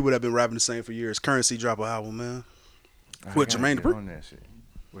 Speaking of people that have been rapping the same for years, Currency drop an album, man. With Jermaine Dupri. On that shit.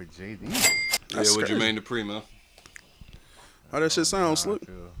 With JD. Yeah, with Jermaine Dupri, man. How that shit sound, Slick?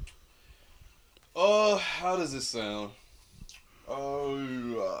 How does it sound?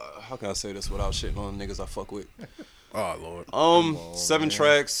 How can I say this without shitting on niggas I fuck with? Oh Lord. 7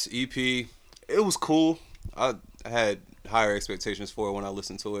 tracks, EP. It was cool. I had higher expectations for it when I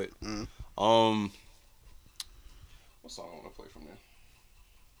listened to it. What song I want to play from there?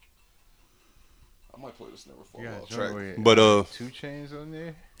 I might play this Never Fall Off track. But 2 Chainz on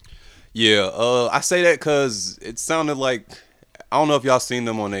there? Yeah, I say that because it sounded like, I don't know if y'all seen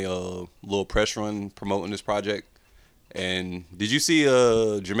them on a little press run promoting this project. And did you see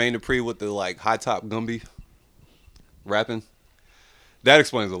Jermaine Dupri with the like high top Gumby rapping? That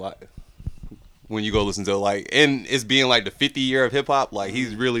explains a lot when you go listen to it. Like, and it's being like the 50 year of hip hop. Like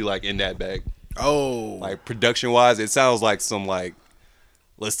he's really like in that bag. Oh, like production wise, it sounds like some like,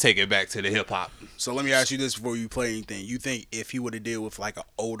 let's take it back to the hip hop. So let me ask you this before you play anything. You think if he would have dealt with like an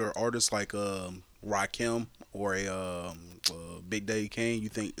older artist like Rakim or a Big Daddy Kane, you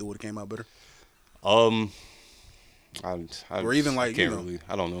think it would have came out better? Or even like,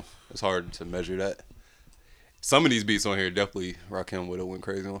 I don't know. It's hard to measure that. Some of these beats on here definitely Rakim would have went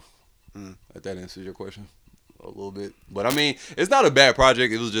crazy on. If that answers your question a little bit. But I mean, it's not a bad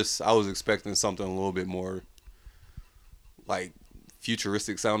project. It was just, I was expecting something a little bit more like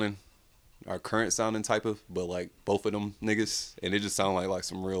futuristic sounding. our current sounding type of, but like both of them niggas, and it just sounded like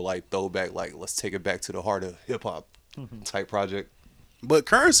some real like throwback, like let's take it back to the heart of hip hop type project. But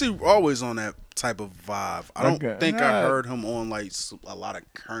Currency always on that type of vibe. I don't Okay. think Nah. I heard him on like a lot of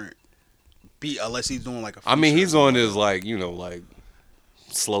current beat unless he's doing like a. I mean, feature he's or on something. this like like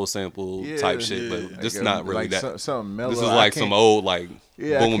slow sample type shit, but this Like not really like that. something mellow. This is I like can't- some old like I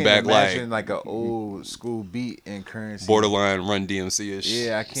boom can't back imagine like an old school beat in Currency. borderline Run DMC ish.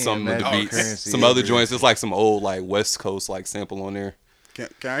 Yeah, I can't Some of the imagine beats, Currency some other ever- joints. It's like some old like West Coast like sample on there. Can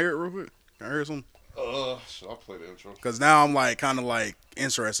I hear it real quick? Can I hear some? I'll play the intro. Because now I'm like kind of like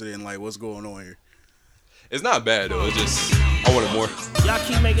interested in like what's going on here. It's not bad though. It's just I wanted more. Y'all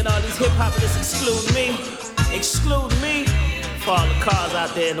keep making all these hip hoppers exclude me. For all the cars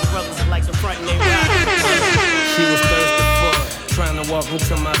out there, the brothers that like the front and they ride. She was thirsty for it, trying to walk me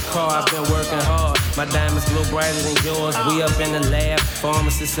to my car. I've been working hard. My diamonds glow brighter than yours. We up in the lab,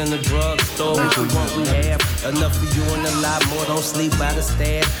 pharmacists in the drugstore. What you want, we have enough for you and a lot more. Don't sleep by the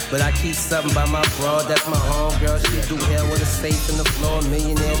stash, but I keep something by my broad. That's my homegirl. She do hell with a safe in the floor.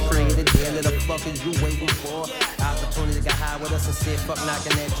 Millionaire created. Damn, the fuck is you waiting for? Opportunity got high with us and said, fuck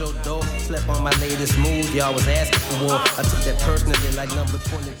knocking at your door. Slept on my latest move, y'all was asking for war. I took that personally like number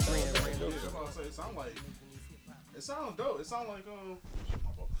 23. It sounds dope. It sounds like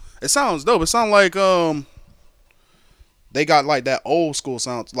It sounds dope. It sounds like they got like that old school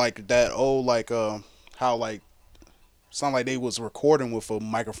sound, like that old like how like sound like they was recording with a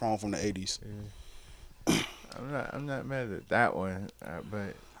microphone from the 80s. I'm not mad at that one,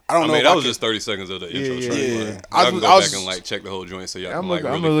 but I don't know. mean, if that I was could- just 30 seconds of the intro track. Yeah. Like, I can go I back was- and like check the whole joint so y'all I'm can like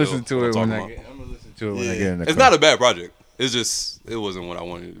gonna really listen feel to it what I'm when talking I'm gonna listen to it when I get in the It's car. not a bad project. It's just it wasn't what I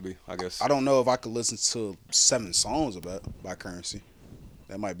wanted it to be, I guess. I don't know if I could listen to 7 songs about by Currency.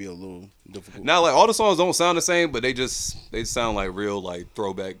 That might be a little difficult. Now, like all the songs don't sound the same, but they sound like real like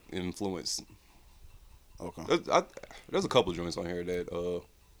throwback influence. Okay. There's a couple joints on here that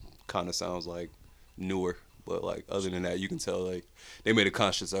kind of sounds like newer, but like other than that, you can tell like they made a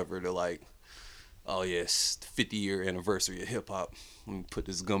conscious effort to like, oh yes, 50-year anniversary of hip hop. Let me put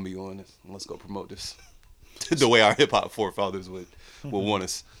this Gumby on and let's go promote this. The way our hip hop forefathers would want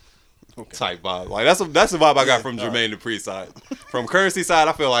us. Type vibe, like that's the vibe I got from Jermaine Dupri side. From Currency side,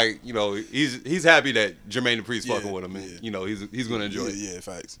 I feel like he's happy that Jermaine Dupri's fucking with him, and he's gonna enjoy it. Yeah,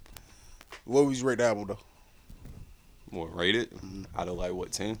 facts. What would you rate the album though? What rated out of like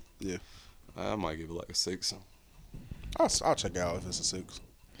what 10? Yeah, I might give it like a 6. I'll check it out if it's a 6.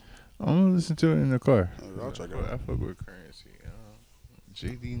 I'm gonna listen to it in the car. I'll check it out. I fuck with Currency.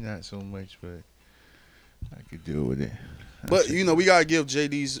 JD not so much, but I could deal with it. But we gotta give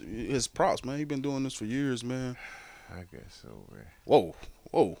JD's his props, man. He been doing this for years, man. I guess so, bro.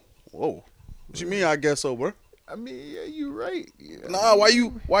 Whoa. What you mean? I guess so, bro. I mean, yeah, you right. Yeah, Nah, why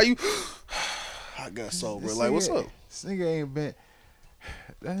you? I guess so, bro. Like, what's up? This nigga ain't been.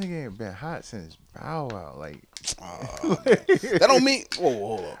 That nigga ain't been hot since Bow Wow. Like, that don't mean. Whoa,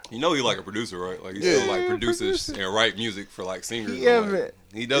 hold up. You know he like a producer, right? Like he still like produces and write music for like singers. Yeah, and, like,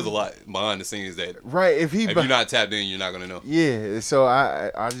 he does a lot behind the scenes that right. If you're not tapped in, you're not gonna know. Yeah, so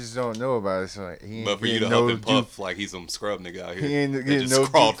I just don't know about it. So like, he ain't But for you to no huff and puff like he's some scrub nigga out here, He ain't that getting just no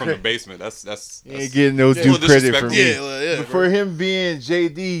crawled due from the credit. basement. That's he ain't getting no a little due credit from disrespectful. me. But for him being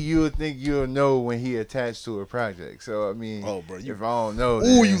JD, you would think you'll know when he attached to a project. So I mean, bro, if I don't know, Ooh,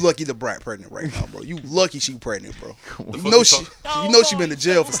 then- you lucky the brat pregnant right now, bro. You lucky she pregnant, bro. The You fuck know you she, talk- you know she been to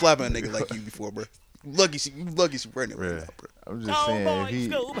jail for slapping a nigga like you before, bro. You lucky she pregnant right now, bro. I'm just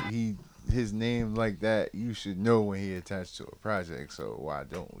saying, if his name like that, you should know when he attached to a project. So why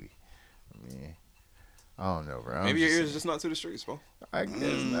don't we? I mean, I don't know, bro. I'm Maybe your just ears just not to the streets, bro. I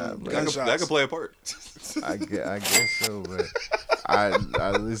guess not. But That could play a part. I guess so, but I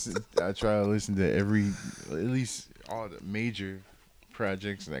try to listen to at least all the major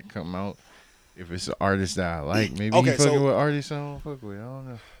projects that come out. If it's an artist that I like, maybe Okay, he fucking so- with artists I don't fuck with. I don't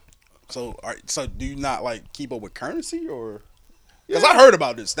know. So, so do you not like keep up with Currency or? Because I heard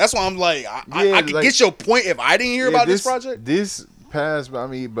about this. That's why I'm like, I can like- get your point if I didn't hear about this project. This passed by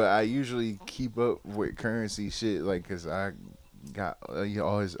me, but I usually keep up with Currency shit, like, cause I got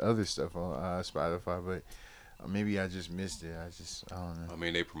all his other stuff on Spotify, but maybe I just missed it. I don't know. I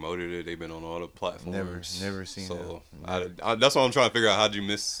mean, they promoted it. They've been on all the platforms. Never seen so it. that's what I'm trying to figure out. How'd you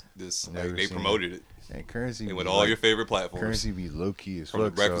miss this? Never Like, they seen promoted it. And Currency and be with all like- your favorite platforms. Currency be low key as From the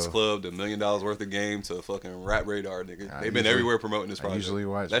fuck, Breakfast so- Club to $1 Million Worth of Game to fucking Rap Radar, nigga. I They've been usually- everywhere promoting this project. I usually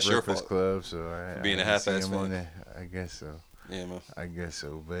watch That's your Breakfast fault. Club, so I For being a I see half-ass him on fan. there. I guess so. Yeah, man. I guess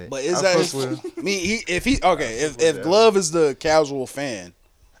so, but But is I that fuck his? with him. I mean, if Glove is the casual fan,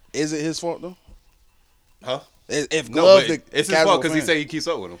 is it his fault though? Huh? If No, Glove, but the it's his fault because he said he keeps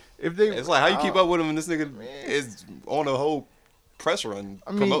up with him. If they, It's like how you keep up with him and this nigga is on a whole press run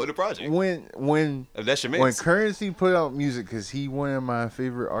promoting the project. When If that's your when mix. Currency put out music, because he one of my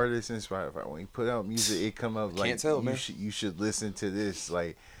favorite artists in Spotify. When he put out music, it come up like Can't tell, man. you should listen to this.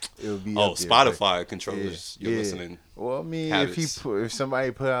 Like it'll be Oh, up there, Spotify but- controls your listening. Well, I mean, habits. if somebody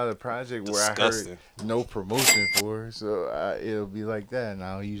put out a project where I Disgusting. heard no promotion for, so it'll be like that, and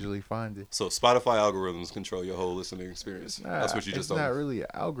I'll usually find it. So Spotify algorithms control your whole listening experience. That's what you just It's told not me. really an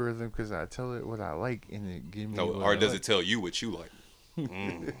algorithm because I tell it what I like and it give me. No, what or I does like. it tell you what you like?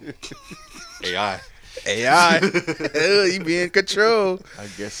 AI. You be in control. I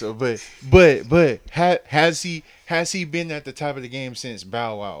guess so, but has he been at the top of the game since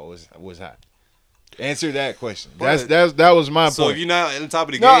Bow Wow was hot? Answer that question. That was my So point. if you're not at the top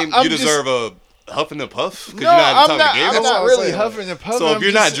of the No, game, I'm you just- deserve a huffing and puff because No, you're not at the I'm top of the game. I'm That's not what I'm really saying. huffing and puffing. So if I'm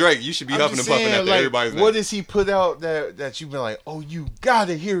you're just- not Drake, you should be I'm huffing just and puffing saying, after like, everybody's what name. does he put out that you've been like, oh, you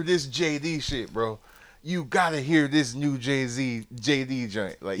gotta hear this JD shit, bro. You gotta hear this new JD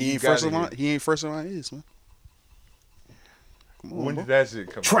joint. Like He you ain't gotta first in hear line. it. He ain't first in line. He is, man. Come on, When bro. did that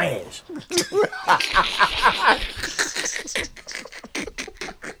shit come? Trash.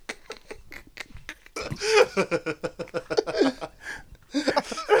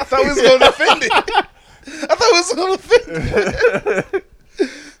 I thought we was gonna defend it. I thought we was gonna defend it.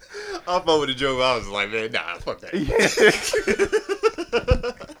 I fought with the joke. I was like, man, nah, fuck that.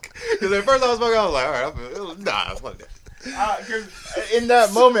 Because at first I was fucking, I was like, all right, nah, fuck that. In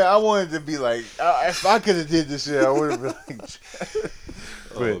that moment, I wanted to be like, if I could have did this shit, I would have been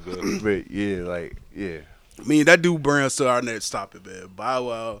like. But yeah, like yeah. I mean, that do bring us to our next topic, man. Bow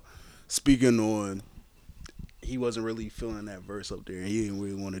Wow speaking on, he wasn't really feeling that verse up there, and he didn't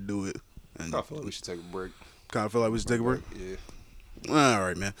really want to do it. And I feel like we should take a break. Kind of feel like we should take a break. Yeah. All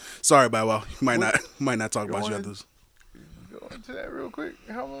right, man. Sorry, Bow Wow. You might not talk about you after this. Go into that real quick.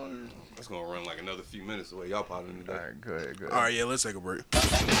 How long? It's gonna run like another few minutes the way y'all potting today. All right, go ahead. All right, yeah, let's take a break.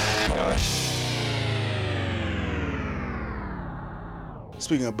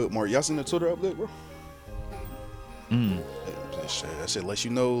 Speaking of bookmark, y'all seen the Twitter update, bro? That shit lets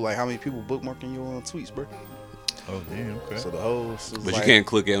you know like how many people bookmarking your tweets, bro. Oh damn, okay. So the whole, But you can't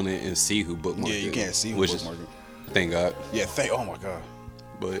click on it and see who bookmarked it. Yeah, you can't see who which is, bookmarked it. Thank God. Yeah, oh my god.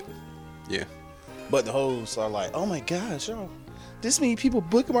 But yeah. But the hoes are like, oh my gosh, y'all, this many people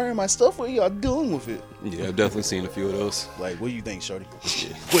bookmarking my stuff. What y'all doing with it? Yeah, I've definitely seen a few of those. Like, what do you think, shorty?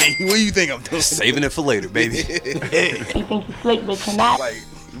 What do you think I'm doing? Saving it for later, baby. You think you slick, but you're not. Like,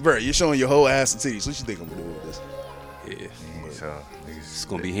 bro, you're showing your whole ass and titties. What you think I'm gonna do with this? Yeah. So It's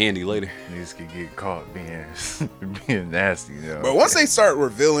gonna be handy later. Niggas could get caught being nasty, you know. But once they start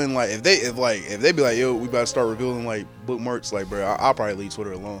revealing, like, if they be like, yo, we about to start revealing like bookmarks, like, bro, I'll probably leave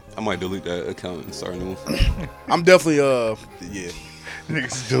Twitter alone. I might delete that account and start a new one. I'm definitely yeah.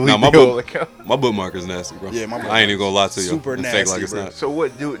 Niggas delete Nah, the whole account. my bookmarker's nasty, bro. Yeah, my I ain't even gonna lie to you. super and nasty, fake like it's bro. not. So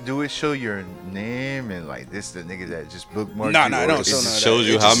what do it show your name and like this the nigga that just bookmarked? Nah, you, it or don't It show none just of shows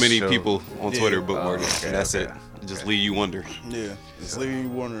that. you It how just many show- people on Yeah. Twitter bookmarked it. Okay, And that's okay. it. Just leave you wondering. Yeah, just leaving you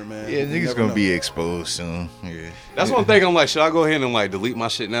wondering, man. Yeah, You niggas never gonna know. be exposed soon. Yeah. That's one thing I'm like, should I go ahead and like delete my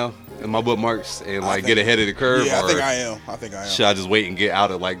shit now and my bookmarks and like get ahead of the curve? Yeah, or I think I am. should I just wait and get out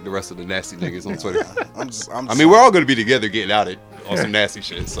of like the rest of the nasty niggas on Twitter? I'm I mean, we're all gonna be together getting out on some nasty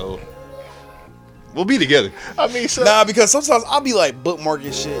shit, so we'll be together. I mean, so nah, because sometimes I'll be like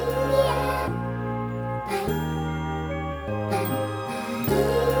bookmarking shit.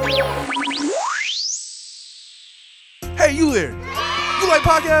 Hey, you there? You like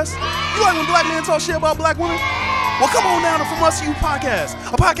podcasts? You like when black men talk shit about black women? Well, come on down to From Us to You podcast,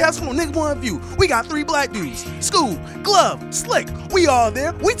 a podcast from a nigga point of view. We got 3 black dudes: School, Glove, Slick. We all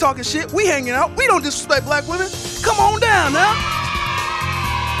there. We talking shit. We hanging out. We don't disrespect black women. Come on down now.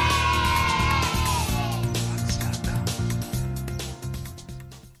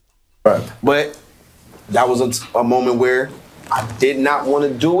 Right. But that was a moment where I did not want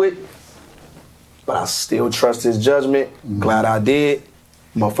to do it, but I still trust his judgment. Glad I did.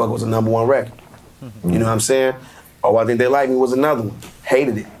 Motherfucker was a #1 record. You know what I'm saying? Oh, I think they like me was another one.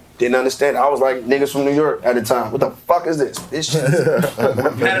 Hated it. Didn't understand. I was like niggas from New York at the time. What the fuck is this? This shit.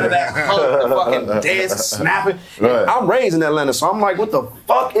 Repetitive ass hook, the fucking dance, snapping. Right. I'm raised in Atlanta, so I'm like, what the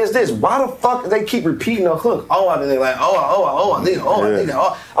fuck is this? Why the fuck they keep repeating the hook? I think they like, I think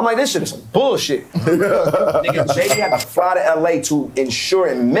I'm like, this shit is some bullshit. Nigga, JD had to fly to LA to ensure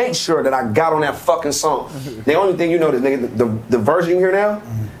and make sure that I got on that fucking song. The only thing you know is, nigga, the version you hear now,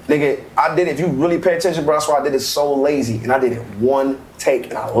 nigga, I did it. If you really pay attention, bro, that's why I did it so lazy. And I did it one take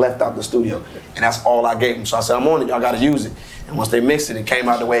and I left out the studio. And that's all I gave them. So I said, I'm on it, y'all gotta use it. And once they mixed it, it came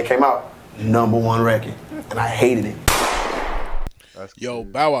out the way it came out. #1 record, and I hated it. Yo,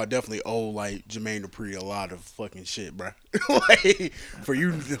 Bow Wow definitely owe like Jermaine Dupri a lot of fucking shit, bro. Like for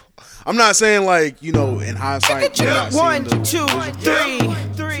you, I'm not saying like in hindsight. you're not seeing 1, the 2,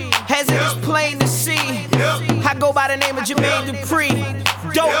 3. As it is plain to see, I go by the name of Jermaine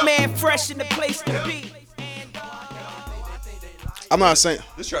Dupri. Dope man, fresh in the place to be. I'm not saying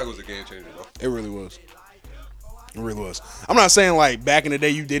This track was a game changer, though. it really was. It really was. I'm not saying like back in the day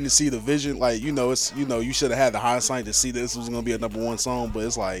you didn't see the vision. Like it's you should have had the hindsight to see this was gonna be a #1 song. But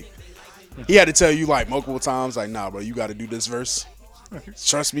it's like he had to tell you like multiple times like, nah, bro, you got to do this verse.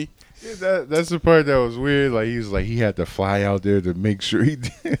 Trust me. Yeah, that's the part that was weird. Like he had to fly out there to make sure he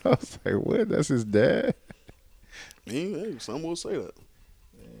did. I was like, what? That's his dad. Hey, some will say that.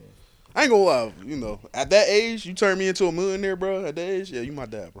 I ain't gonna lie, at that age, you turn me into a millionaire, bro. At that age, yeah, you my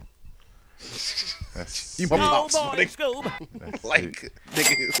dad, bro. You my pops, like,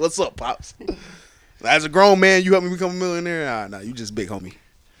 nigga, what's up, pops? As a grown man, you help me become a millionaire. Nah, you just big homie.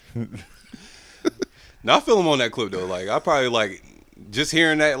 Now I feel him on that clip though. Like I probably like just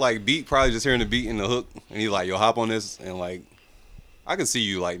hearing that like beat, probably just hearing the beat and the hook, and he like, yo, hop on this, and like I can see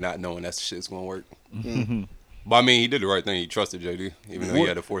you like not knowing that shit's gonna work. Mm-hmm. But I mean, he did the right thing. He trusted JD, even though he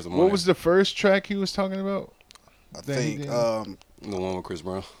had to force him on. What was the first track he was talking about? I think the one with Chris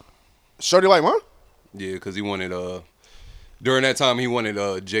Brown. Shorty Like Mine? Yeah, because he wanted during that time he wanted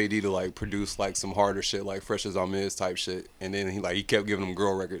JD to like produce like some harder shit, like Fresh as I'm Is type shit, and then he kept giving him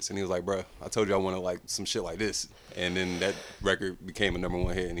girl records, and he was like, bruh, I told you I wanted like some shit like this, and then that record became a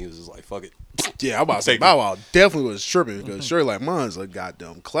 #1 hit, and he was just like, fuck it. Yeah, I'm about to say Bow Wow definitely was tripping because Shorty Like Mine's a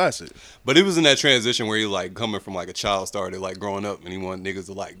goddamn classic. But it was in that transition where he like coming from like a child star to like growing up, and he wanted niggas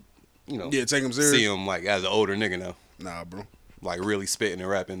to like, take him serious. See him like as an older nigga now. Nah, bro. Like really spitting and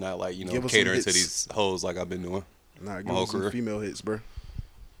rapping, not like Give us catering some to hits. these hoes like I've been doing. Nah, give my whole us some career. female hits, bro.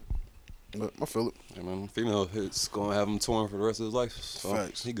 But I feel it. Yeah, man, female hits gonna have him torn for the rest of his life. So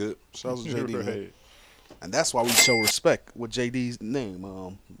Facts. he good. Shout out to JD, man. And that's why we show respect with JD's name,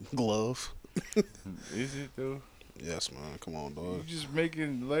 Glove. Is it though? Yes, man. Come on, You dog. just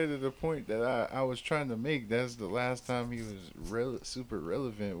making later the point that I was trying to make. That's the last time he was super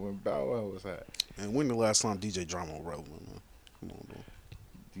relevant when Bow Wow was hot. And when the last time DJ Drama was relevant, man? Come on, dog.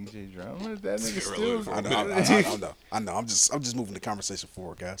 DJ Drama, that nigga still. I know. I'm just moving the conversation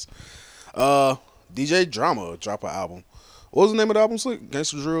forward, guys. DJ Drama drop an album. What was the name of the album? Slick?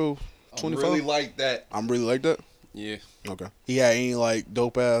 Gangsta Drill 25. I really like that. I'm really like that. Yeah. Okay. He had any like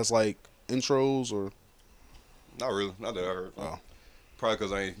dope ass like intros or? Not really. Not that I heard. Oh. Probably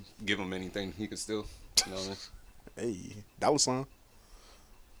because I ain't give him anything he could steal. You know what I mean? Hey, that was fun.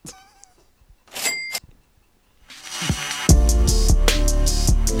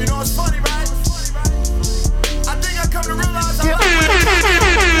 You know what's funny, right? I think I come to realize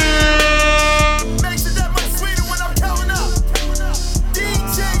makes it that much sweeter when I'm counting up.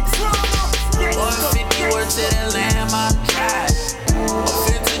 DJ Drama. 150 words to the lamb I tried.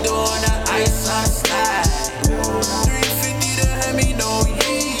 50 doing the ice I slide. 350 to have me no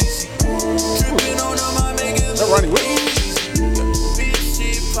Yeezy. Tripping on them, I make it look easy. Bitch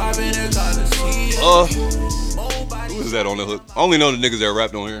shit popping the Coliseum. Who is that on the hook? I only know the niggas that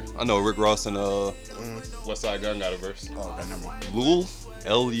rapped on here. I know Rick Ross and West Side Gun got a verse. Oh, okay, never mind. Lul,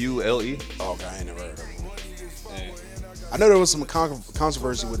 Lule. Oh, okay, I ain't never heard of him. I know there was some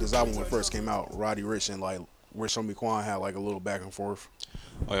controversy with this album when it first came out. Roddy Ricch and like Rich Homie Quan had like a little back and forth.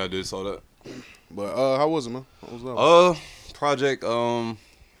 Oh yeah, I did saw that. But how was it, man? What was that? Project. Let's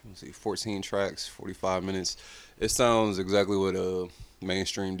see, 14 tracks, 45 minutes. It sounds exactly what a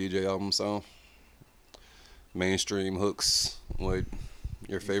mainstream DJ album sound. Mainstream hooks with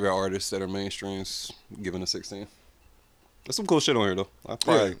your favorite artists that are mainstreams given a 16. There's some cool shit on here though. I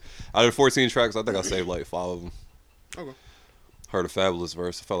probably out of 14 tracks, I think I saved like 5 of them. Okay. Heard a Fabulous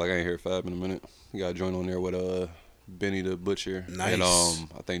verse. I felt like I ain't heard Fab in a minute. You got a joint on there with Benny the Butcher. Nice. And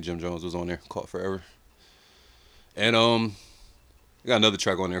I think Jim Jones was on there, Caught Forever. And you got another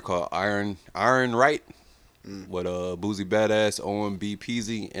track on there called Iron Right. With Boozy Badass, OMB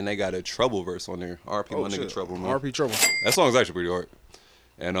Peasy, and they got a Trouble verse on there. RP my nigga Trouble, man. RP Trouble. That song's actually pretty hard.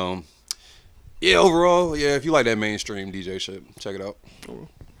 And yeah, overall, yeah, if you like that mainstream DJ shit, check it out. Oh.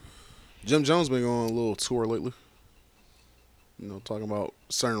 Jim Jones been on a little tour lately. You know, talking about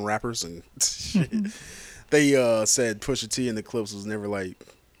certain rappers and shit. They said Pusha T and the Clips was never like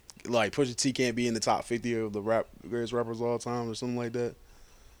Pusha T can't be in the top 50 of the greatest rappers of all time or something like that.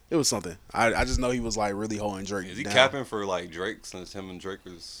 It was something. I just know he was like really holding Drake. Is he down. capping for like Drake since him and Drake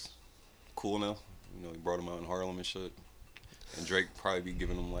is cool now? You know, he brought him out in Harlem and shit. And Drake probably be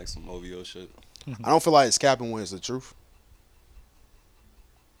giving him like some OVO shit. I don't feel like it's capping when it's the truth.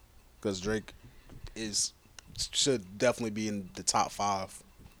 because Drake should definitely be in the top 5.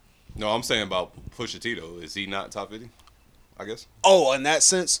 No, I'm saying about Pusha T though. Is he not top 50? I guess. Oh, in that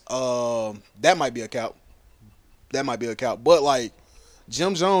sense, that might be a cap. But like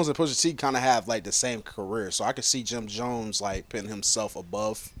Jim Jones and Pusha T kind of have like the same career, so I could see Jim Jones like putting himself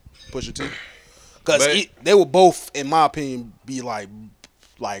above Pusha T, because they will both, in my opinion, be like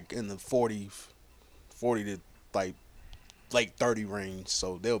in the 40 to like late 30 range,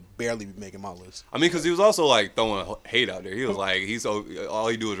 so they'll barely be making my list. I mean, because he was also like throwing hate out there. He was like, all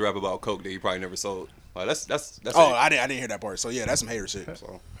he do is rap about coke that he probably never sold. Like, that's. Oh, I didn't hear that part. So yeah, that's some hater shit.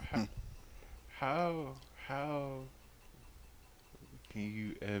 So how can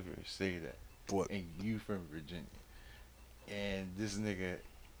you ever say that? What? And you from Virginia, and this nigga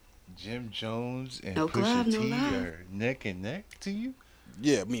Jim Jones and Pusha T are neck and neck to you?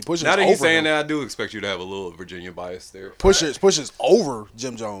 Yeah, I mean, Pusha's now that he's over saying him. that, I do expect you to have a little Virginia bias there. Pusha's over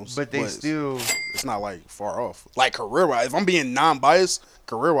Jim Jones, but they still. It's not like far off. Like career wise, if I'm being non-biased,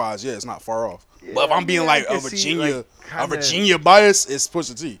 career wise, yeah, it's not far off. Yeah, but if I'm being like I a can see, like, Virginia bias, it's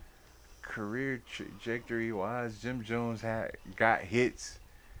Pusha T. Career trajectory wise, Jim Jones got hits.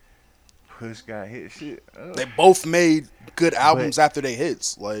 Push got hit. Shit. They both made good albums after they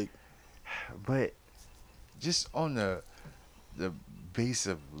hits. Like, but just on the base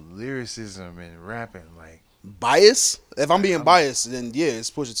of lyricism and rapping, like bias. If I'm being biased, then yeah, it's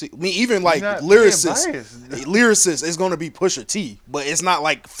Pusha T. I mean, even like lyricist is going to be Pusha T, but it's not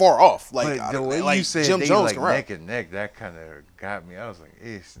like far off. Like but the way like you said Jim they Jones like can rap. neck and neck, that kind of got me. I was like,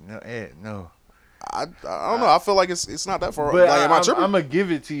 no. I don't know. I feel like it's not that far. But like, am I tripping? I'm gonna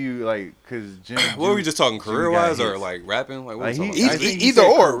give it to you, like, because Jim. What were we just talking, career wise or like rapping? Like, what either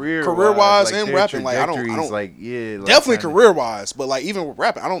or, career wise and rapping. Like, I don't like, yeah, like, definitely career wise, but like even with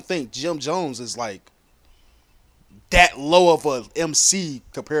rapping, I don't think Jim Jones is like that low of a MC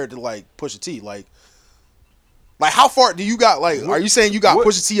compared to like Pusha T. Like how far do you got? Like, are you saying you got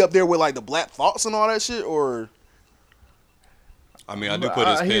Pusha T up there with like the Black Thoughts and all that shit, or? I mean, I do put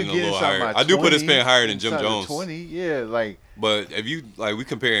his pen a little higher. I do put his pen higher than Jim Jones. 20, yeah, like. But if you like, we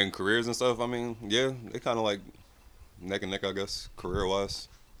comparing careers and stuff. I mean, yeah, they kind of like neck and neck, I guess, career wise.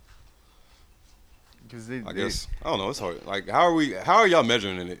 I guess I don't know. It's hard. Like, how are y'all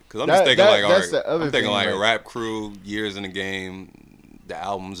measuring it? Because I'm just thinking like, all right, I'm thinking like Rap Crew, years in the game, the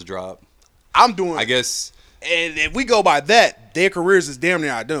albums drop. I'm doing. I guess. And if we go by that, their careers is damn near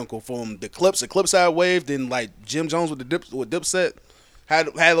identical. From the Clips had a wave, then like Jim Jones with Dipset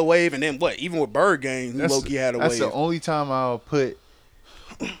had a wave, and then what? Even with Bird Gang, who low-key had a wave. That's the only time I'll put.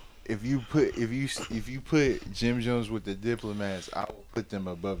 If you put Jim Jones with the Diplomats, I will put them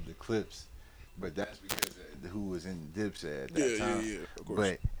above the Clips, but that's because of who was in Dipset at that time. Yeah, of course.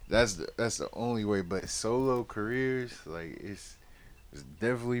 But that's the only way. But solo careers, like it's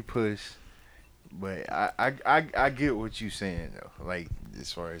definitely push. But I get what you're saying though, like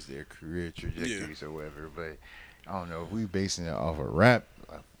as far as their career trajectories or whatever. But I don't know if we basing it off of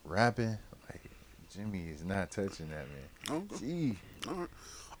rapping. Like Jimmy is not touching that, man. Okay. All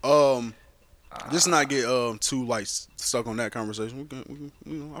right. Just not get too like stuck on that conversation. We can,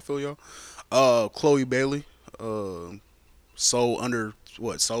 I feel y'all. Chloe Bailey, sold under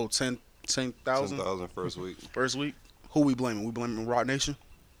what? Sold 10,000. 10,000 first week. First week. Who we blaming? We blaming Rock Nation.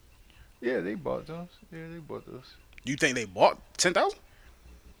 Yeah, they bought those. You think they bought 10,000?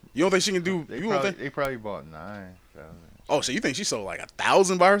 You don't think she can do? They probably bought 9,000. Oh, so you think she sold like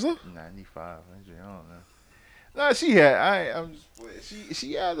 1,000 by herself? 9,500. I don't know. No, she had.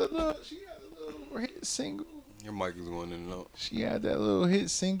 She had a little hit single. Your mic is going in and out. She had that little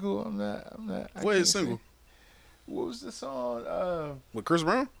hit single. I'm not. What hit single? What was the song? With Chris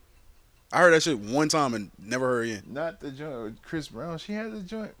Brown? I heard that shit one time and never heard it again. Not the joint with Chris Brown. She had the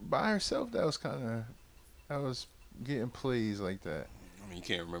joint by herself. That was getting plays like that. I mean, you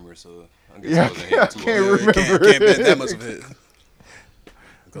can't remember, so I guess I wasn't I can't remember. Can't bet that much of it.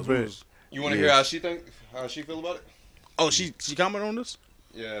 You want to hear how she feel about it? Oh, she commented on this?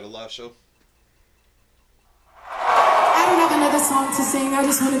 Yeah, the live show. I don't have another song to sing. I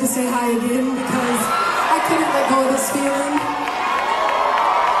just wanted to say hi again because I couldn't let go of this feeling.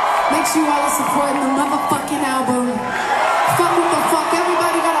 Make sure you all are supporting the motherfucking album. Fuck what the fuck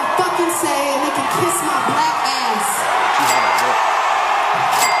everybody gotta fucking say, and they can kiss my black ass.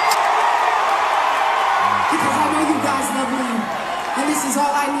 Because I know you guys love me, and this is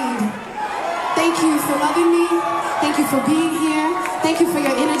all I need. Thank you for loving me. Thank you for being here. Thank you for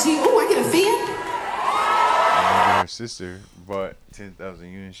your energy. Oh, I get a fan. Her sister bought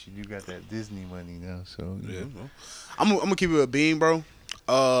 10,000 units. She do got that Disney money now, so yeah. I'm gonna keep it a bean, bro.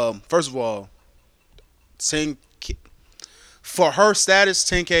 First of all, for her status,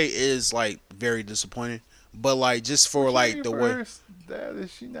 10K is like very disappointing. But like just for like the way, that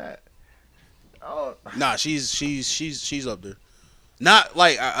is she not? Oh, nah, she's up there. Not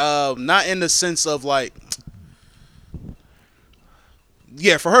like not in the sense of like,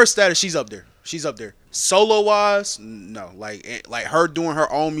 yeah, for her status, she's up there. She's up there. Solo wise, no. Like her doing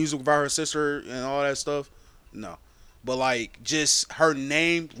her own music without her sister and all that stuff, no. But like just her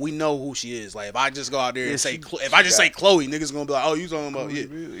name, we know who she is. Like if I just go out there and say Chloe, niggas gonna be like, oh, you talking about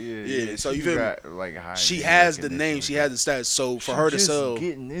yeah. So you feel me? Like she has the name, she has the status. So for her to sell,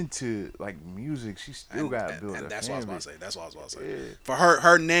 getting into like music, she still got to build. That's what I was about to say. That's what I was about to say. Yeah. For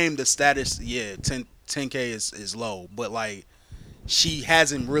her name, the status, 10K is low. But like she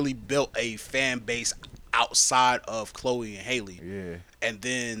hasn't really built a fan base outside of Chloe and Haley. Yeah. And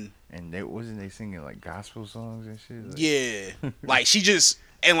then. And wasn't they singing like gospel songs and shit? Like, yeah, like she just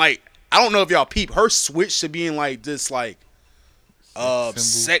and like I don't know if y'all peep her switch to being like this like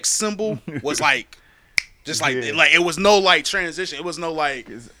sex symbol was like just like like it was no like transition. It was no like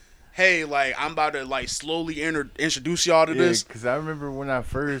hey like I'm about to like slowly introduce y'all to this. Because I remember when I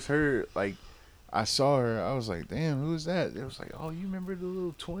first heard like I saw her, I was like, damn, who's that? It was like, oh, you remember the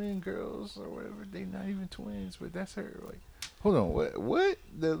little twin girls or whatever? They not even twins, but that's her. Like. Hold on, what?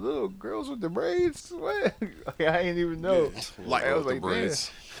 The little girls with the braids? What? Like, I ain't even know. Yeah. Like I was like, braids.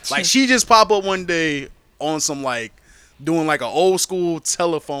 Like she just pop up one day on some like doing like an old school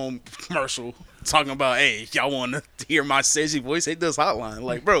telephone commercial talking about, hey, y'all want to hear my sexy voice? Hit this hotline.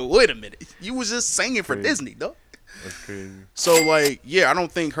 Like, bro, wait a minute, you was just singing for Disney, though. That's crazy. So like, yeah, I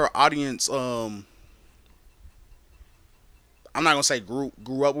don't think her audience. I'm not gonna say grew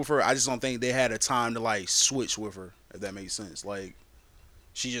up with her. I just don't think they had a time to like switch with her. If that makes sense. Like,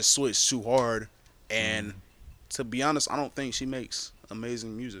 she just switched too hard. And to be honest, I don't think she makes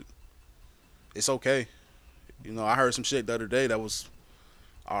amazing music. It's okay. You know, I heard some shit the other day that was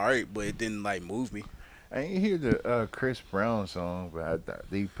alright, but it didn't, like, move me. I ain't hear the Chris Brown song, but I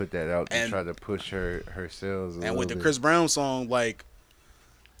thought they put that out to try to push her sales a and with the bit. Chris Brown song, like,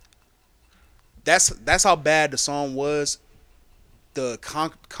 that's how bad the song was. The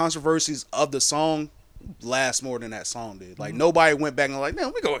controversies of the song last more than that song did. Like nobody went back and like,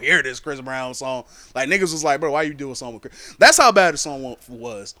 man, we gonna hear this Chris Brown song. Like niggas was like, bro, why you do a song with Chris? That's how bad the song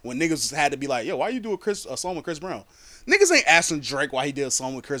was when niggas had to be like, yo, why you do a song with Chris Brown? Niggas ain't asking Drake why he did a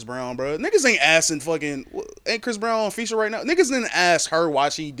song with Chris Brown, bro. Niggas ain't asking ain't Chris Brown on feature right now? Niggas didn't ask her why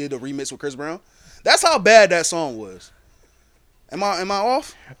she did a remix with Chris Brown. That's how bad that song was. Am I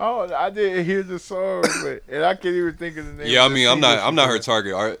off? Oh, I didn't hear the song, and I can't even think of the name. Yeah, I mean, I'm not her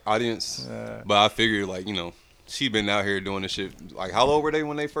target audience, but I figured like she been out here doing this shit. Like, how old were they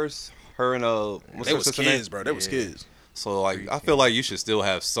when they first? Her and they was kids, bro. They was kids. So like, I feel like you should still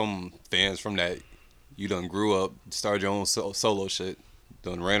have some fans from that. You done grew up, started your own solo shit,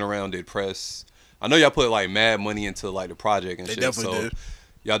 done ran around, did press. I know y'all put like mad money into like the project and they shit. Definitely so did.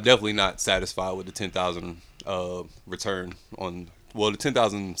 Y'all definitely not satisfied with the 10,000 return on the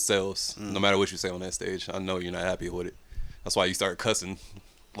 10,000 sales. No matter what you say on that stage, I know you're not happy with it. That's why you start cussing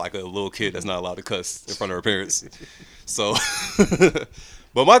like a little kid that's not allowed to cuss in front of her parents. So,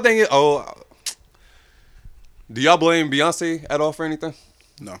 but my thing is, do y'all blame Beyonce at all for anything?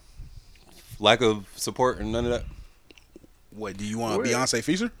 No. Lack of support and none of that? What, do you want a Beyonce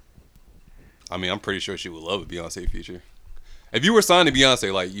feature? I mean, I'm pretty sure she would love a Beyonce feature. If you were signed to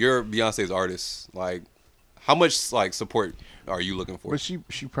Beyonce, like you're Beyonce's artist, like how much like support are you looking for? But she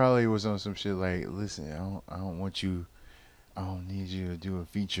probably was on some shit like, listen, I don't want you, I don't need you to do a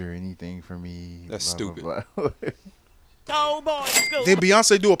feature or anything for me. That's blah, stupid. Blah, blah. Did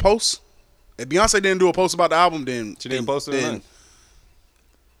Beyonce do a post? If Beyonce didn't do a post about the album, then she didn't post it.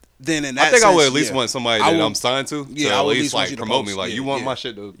 Then in that I think sense, I would at least want somebody that I'm signed to. Yeah, to I at would least like promote me. Like you want my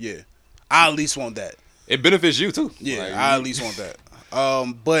shit to. Yeah, I at least want that. It benefits you too. Yeah, like, I at least want that.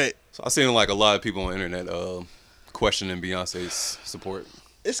 But so I seen like a lot of people on the internet questioning Beyonce's support.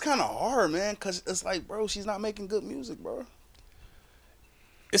 It's kind of hard, man, because it's like, bro, she's not making good music, bro.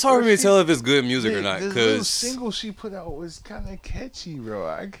 It's hard for me to tell if it's good music or not. The Because little single she put out was kind of catchy, bro.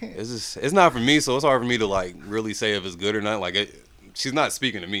 I can't. It's not for me, so it's hard for me to like really say if it's good or not. Like she's not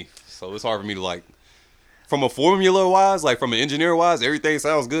speaking to me, so it's hard for me to like. From a formula wise, like from an engineer wise, everything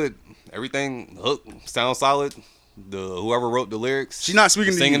sounds good. Everything hook sounds solid. Whoever wrote the lyrics, she's not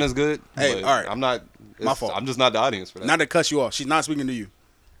speaking to you. Singing is good. Hey, all right, I'm not. My fault. I'm just not the audience for that. Not to cut you off. She's not speaking to you,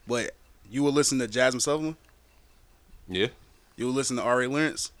 but you will listen to Jasmine Sullivan. Yeah. You will listen to Ari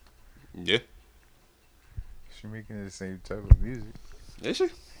Lawrence. Yeah. She making the same type of music. Is she?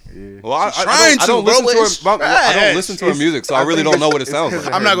 Well, I trying don't to, bro, listen to but it's her. I don't trash. listen to her music, so I really don't know what it sounds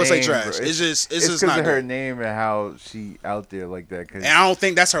like. I'm not gonna say trash. It's just because not of her good. name and how she out there like that. Cause And I don't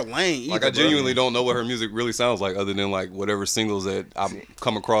think that's her lane either. Like, I genuinely don't know what her music really sounds like, other than like whatever singles that I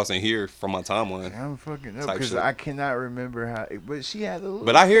come across and hear from my timeline. I'm fucking up type because shit. I cannot remember how. But she had a little.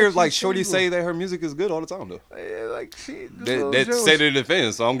 But I hear catchy like Shorty single. say that her music is good all the time though. Yeah, like she. That say to the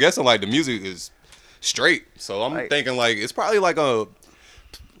defense. So I'm guessing like the music is straight. So I'm thinking like it's probably like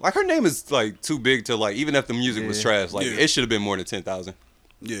her name is like too big to like, even if the music was trash, like it should have been more than 10,000.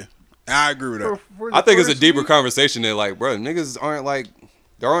 Yeah, I agree with that. I think it's a deeper conversation that like, bro, niggas aren't like,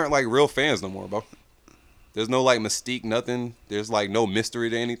 there aren't like real fans no more, bro. There's no like mystique, nothing. There's like no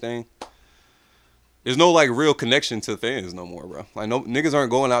mystery to anything. There's no like real connection to fans no more, bro. Like no niggas aren't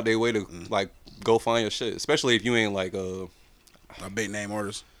going out their way to like go find your shit, especially if you ain't like a big name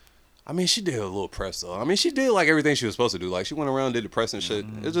artist. I mean, she did a little press though. I mean, she did like everything she was supposed to do. Like she went around, did the press and shit.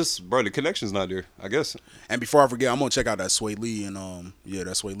 It's just, bro, the connection's not there, I guess. And before I forget, I'm gonna check out that Sway Lee and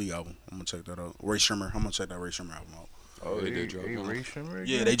that Sway Lee album. I'm gonna check that out. Ray Shimmer. I'm gonna check that Ray Shimmer album out. Oh, they did drop Ray Shimmer.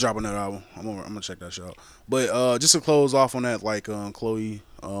 Yeah, they dropping that album. I'm gonna check that shit out. But just to close off on that like Chloe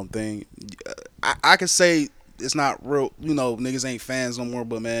thing, I can say it's not real. You know, niggas ain't fans no more.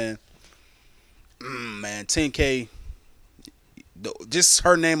 But man, 10K. Just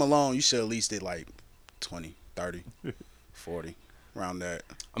her name alone, you should at least did like 20, 30, 40, around that.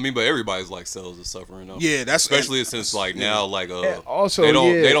 I mean, but everybody's like sales is suffering though. Yeah, that's especially since like now like also they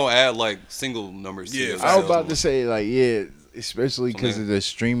don't add like single numbers. To their I was sales about no to say like especially because of the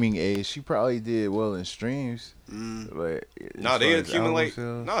streaming age, she probably did well in streams. But nah, they accumulate.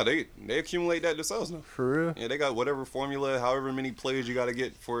 Nah, they accumulate that themselves now. For real? Yeah, they got whatever formula, however many plays you got to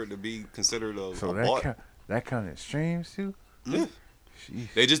get for it to be considered a bought. That counted streams too. Yeah.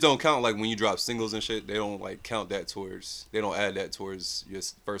 They just don't count like when you drop singles and shit. They don't like count that towards. They don't add that towards your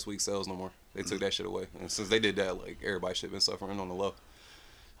first week sales no more. They took that shit away, and since they did that, like everybody should have been suffering on the low.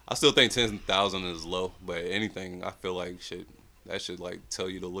 I still think 10,000 is low, but anything I feel like that should like tell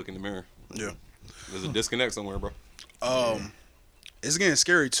you to look in the mirror. Yeah, there's a disconnect somewhere, bro. It's getting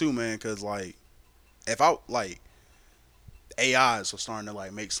scary too, man. Cause like, if I like, AIs are starting to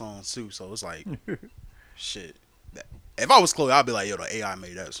like make songs too, so it's like, shit. If I was Chloe, I'd be like, yo, the AI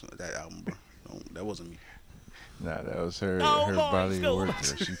made that album, bro. No, that wasn't me. Nah, that was her body of work.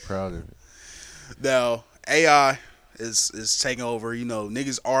 She proud of it. Now, AI is taking over. You know,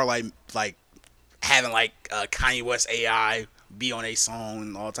 niggas are like having like Kanye West AI be on a song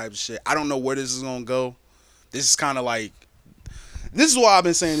and all types of shit. I don't know where this is gonna go. This is kind of like, this is why I've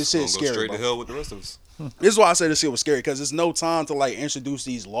been saying this shit is scary. Go straight bro. to hell with the rest of us. This is why I say this shit was scary, because there's no time to like introduce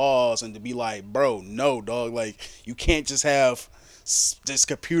these laws and to be like, bro, no, dog, like you can't just have this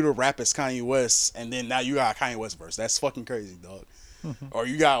computer rap as Kanye West and then now you got a Kanye West verse. That's fucking crazy, dog. Or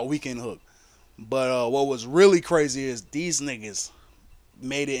you got a Weekend hook. But what was really crazy is these niggas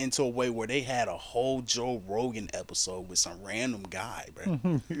made it into a way where they had a whole Joe Rogan episode with some random guy,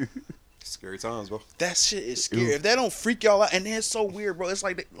 bro. Scary times, bro. That shit is scary. If that don't freak y'all out, and then it's so weird, bro. It's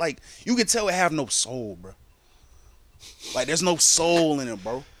like you can tell it have no soul, bro. Like there's no soul in it,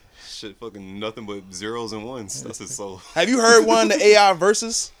 bro. Shit, fucking nothing but zeros and ones. That's his soul. Have you heard one of the AI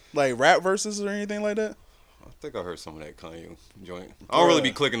verses, like rap verses or anything like that? I think I heard some of that Kanye joint. I don't really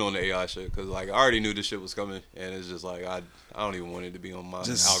be clicking on the AI shit because like I already knew this shit was coming, and it's just like I don't even want it to be on my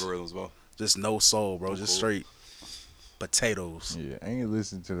algorithms, bro. Just no soul, bro. Just straight potatoes. Yeah, I ain't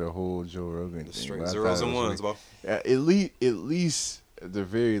listened to the whole Joe Rogan thing. Straight zeros and ones, bro. At least, at the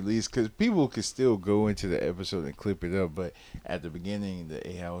very least, because people could still go into the episode and clip it up, but at the beginning, the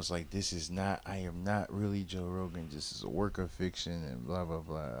AI was like, I am not really Joe Rogan. This is a work of fiction and blah, blah,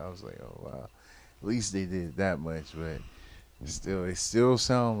 blah. I was like, oh, wow. At least they did that much, but it still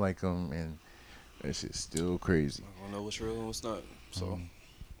sound like them, and that shit's still crazy. I don't know what's real and what's not, so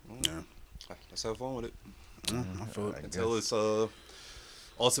yeah, let's have fun with it. I feel it. Until it's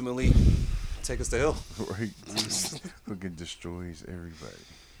ultimately take us to hell. Right. Fucking destroys everybody.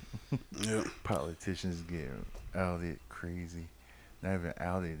 Yeah. Politicians get outed crazy. Not even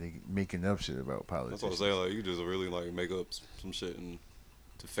outed, they making up shit about politicians. That's what I'm saying. Like you just really like make up some shit and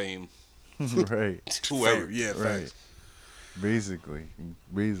to fame. Right. Whoever. Yeah, right. Basically,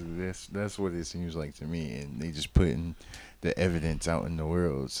 that's what it seems like to me, and they just putting the evidence out in the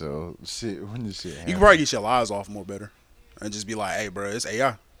world. So shit, when this shit happens, you can probably get your lies off more better, and just be like, "Hey, bro, it's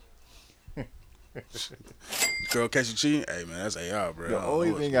AI." Girl catch you cheating, hey man, that's AI, bro. The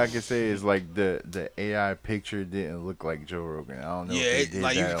only thing I can say is like the AI picture didn't look like Joe Rogan. I don't know. Yeah, if they did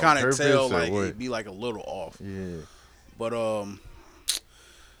like you that can on kind of tell, purpose or like what. it'd be like a little off. Yeah, but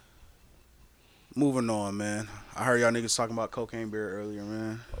Moving on, man. I heard y'all niggas talking about Cocaine Bear earlier,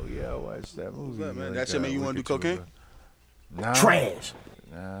 man. Oh yeah, I watched that movie. What's that, man? That shit make you want to do cocaine? Nah, Trash.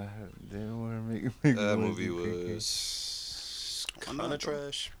 Nah, they didn't want to make That me movie do cocaine. was kind of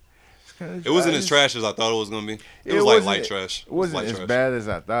trash. Kinda It wasn't trash. as trash as I thought it was gonna be. It was like wasn't- light trash. It wasn't light as trash. bad as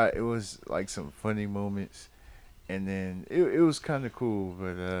I thought. It was like some funny moments, and then it was kind of cool.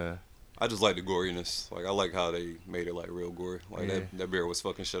 But I just like the goriness. Like I like how they made it like real gory. Like Yeah. that bear was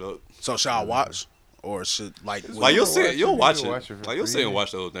fucking shut up. So should I watch or should like Like you'll watch it. for Like you'll free. sit and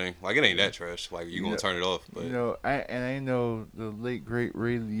watch the whole thing. Like it ain't that trash. Like you gonna turn it off. But you know, I know the late great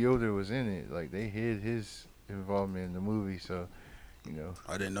Ray Liotta was in it. Like they hid his involvement in the movie, so you know.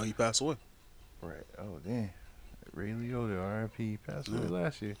 I didn't know he passed away. Right. Oh damn. Ray Liotta, R.I.P. passed away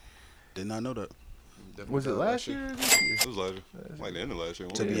last year. Did not know that. Was it last year? Or this year? It was last year. Like the end of last year.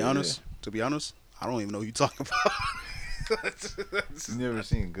 To be honest, I don't even know who you talking about. You never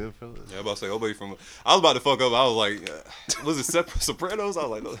seen Goodfellas? Yeah, I'm about to say nobody from. I was about to fuck up. I was like, was it Sopranos? I was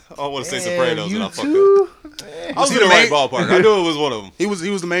like, no, I don't want to say Sopranos, and I fucked up. I was in the right ballpark. I knew it was one of them. He was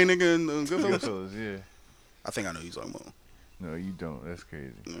the main nigga in Goodfellas. Goodfellas, yeah. I think I know who you're talking about. No, you don't. That's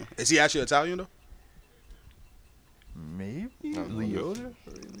crazy. Is he actually Italian though? Maybe Liotta.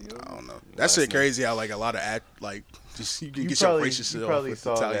 I don't know. That shit crazy. How like a lot of just you can get your racist shit you off probably with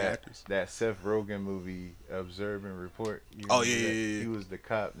saw Italian that, actors. that Seth Rogen movie, Observe and Report. You Oh, remember yeah, that? yeah. He was the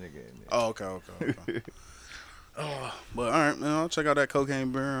cop nigga in there. Oh, okay. But all right, man. I'll check out that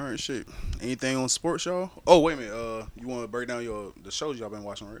Cocaine Bear. All right, shit. Anything on sports, y'all? Oh, wait a minute. You want to break down the shows y'all been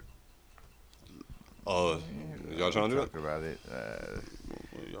watching, right? Y'all trying to do Talk about it.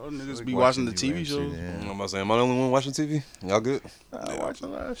 Y'all niggas be watching the TV shows. I'm about to say, am I the only one watching TV? Y'all good? I watch a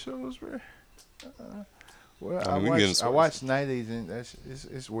lot of shows, bro. Well, I mean, we getting I watched 90s, and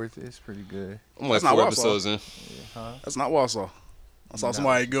it's worth it. It's pretty good. I'm like That's not 4 Warsaw. episodes in. Huh? That's not Warsaw. I saw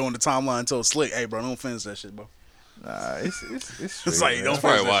somebody go on the timeline and told Slick, "Hey, bro, don't finish that shit, bro." Nah, it's It's like, man. don't That's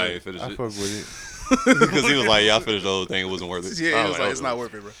probably finish why I that ain't shit. finished I it. fuck with it. Because he was like, yeah, I finished the whole thing. It wasn't worth it. Yeah, I it was like, oh, it's not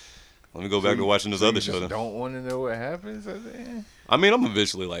worth it, bro. Let me go back to watching this So other you show just then. don't want to know what happens at the end? I mean, I'm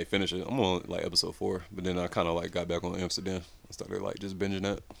eventually like finish it. I'm on like episode 4, but then I kind of like got back on Amsterdam. I started like just binging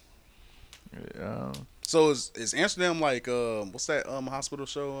that. So is Amsterdam like what's that hospital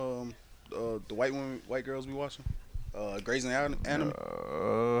show the white girls be watching? Grey's Anatomy?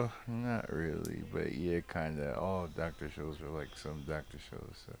 Not really, but yeah, kind of. All doctor shows are like some doctor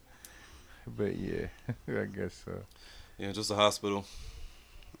shows. So. But yeah, I guess so. Yeah, just a hospital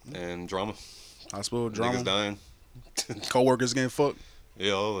and drama. Hospital drama. Niggas dying. Co-workers getting fucked.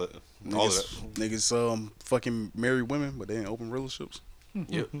 Yeah, all that. All of that. Niggas fucking married women, but they ain't open relationships.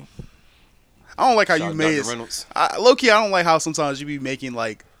 Yep. I don't like how Shout you out made Dr. it. Reynolds. Low key, I don't like how sometimes you be making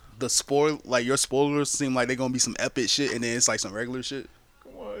like your spoilers seem like they're gonna be some epic shit, and then it's like some regular shit.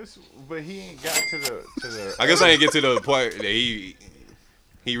 Come on, but he ain't got to the. I guess I ain't get to the point that he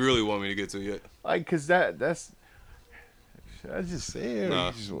really want me to get to yet. Like, cause that's. Should I just say it? Or Nah.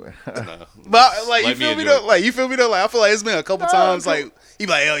 you just want- Nah. But like, you Let me feel me enjoy though? Like, you feel me though? Like, I feel like it's been a couple Nah, times. come- Like, he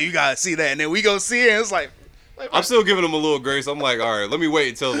be like, "Yo, you gotta see that," and then we go see it. And it's like, I'm still giving him a little grace. I'm like, all right, let me wait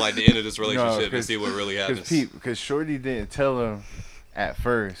until like the end of this relationship and see what really happens. Because Shorty didn't tell him at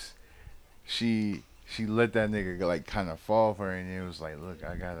first. She let that nigga like kind of fall for her, and it was like, look,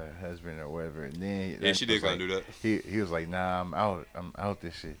 I got a husband or whatever. And then Yeah, she did kinda do that. He was like, nah, I'm out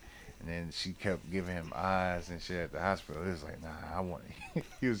this shit. And then she kept giving him eyes and shit at the hospital. It was like, nah, I want.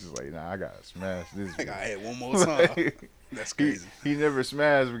 He was just like, nah, I gotta smash this. I gotta bitch. hit one more time. That's crazy. He never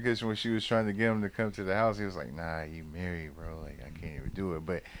smashed because when she was trying to get him to come to the house, he was like, nah, you married, bro. Like, I can't even do it.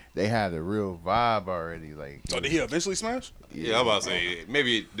 But they had a real vibe already. Like, So did he eventually smash? Yeah, I'm about to say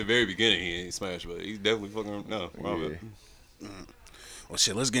maybe at the very beginning he ain't smashed, but he's definitely fucking wrong. Well,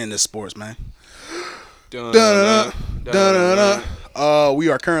 shit, let's get into sports, man. Dun-dun-dun. We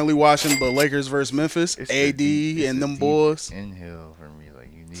are currently watching the Lakers versus Memphis. It's AD and them boys. Inhale for me, like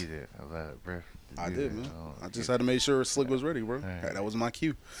you needed a lot of breath. I do did, that. man. don't I just get had to make sure Slick was ready, bro. right. That was my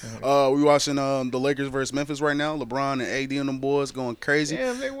cue. We watching the Lakers versus Memphis right now. LeBron and AD and them boys going crazy.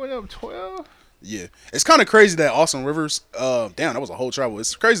 Damn, they went up 12. Yeah, it's kind of crazy that Austin Rivers. Damn, that was a whole travel.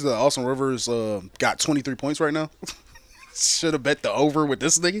 It's crazy that Austin Rivers got 23 points right now. Should have bet the over with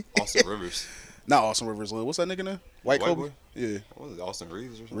this nigga. Austin Rivers. Not Austin Rivers. What's that nigga name? White Kobe. boy? Yeah. What was it, Austin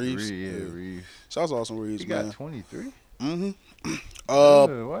Reeves or something? Reeves. Reeves. Shout out to Austin Reeves, He man. got 23. Mm-hmm.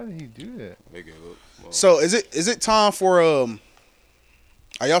 Why did he do that? They gave up. Well, So is it time for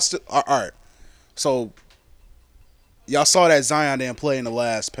Are y'all still all right? So y'all saw that Zion didn't play in the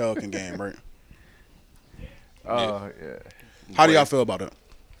last Pelican game, right? Oh, yeah. How do y'all feel about it?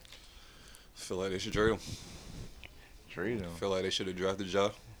 feel like they should trade him. Trade him. Feel like they should have drafted Ja.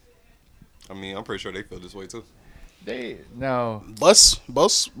 I mean, I'm pretty sure they feel this way too. They now bus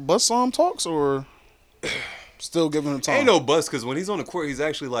talks or still giving him time. Ain't no bust because when he's on the court, he's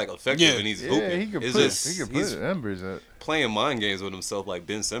actually like effective Yeah. and he's Yeah, hooping. he could It's put just- he could he's put numbers up. playing mind games with himself like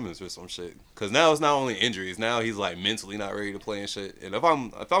Ben Simmons or some shit. Because now it's not only injuries. Now he's like mentally not ready to play and shit. And if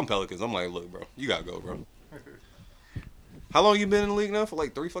I'm Pelicans, I'm like, look, bro, you gotta go, bro. How long you been in the league now? For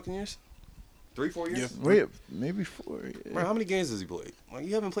like 3 fucking years? 3-4 years? Wait, maybe 4. Yeah. Bro, how many games has he played? Like,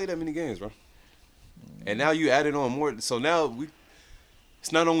 you haven't played that many games, bro. And now you added on more. So now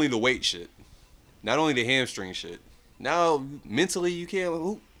it's not only the weight shit, not only the hamstring shit. Now mentally you can't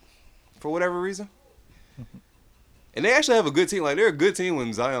hoop for whatever reason. And they actually have a good team. Like, they're a good team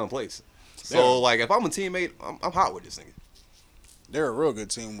when Zion plays. So Yeah. like, if I'm a teammate, I'm hot with this nigga. They're a real good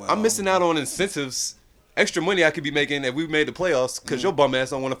team. When, I'm missing out on incentives. Extra money I could be making if we made the playoffs because your bum ass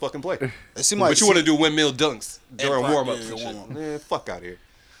don't want to fucking play. It seemed like But you want to do windmill dunks during practice, warm-ups yeah, and shit. warm-up. Man, fuck out of here.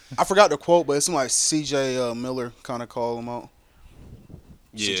 I forgot the quote, but it seemed like C.J. Miller kind of called him out.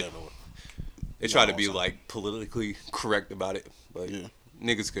 Yeah. C.J. Miller. They try to be like politically correct about it, but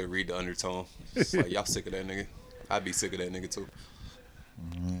niggas could read the undertone. It's like, y'all sick of that nigga. I'd be sick of that nigga too.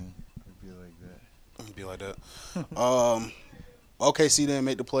 It'd be like that. OKC didn't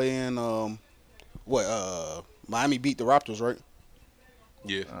make the play in. Miami beat the Raptors, right?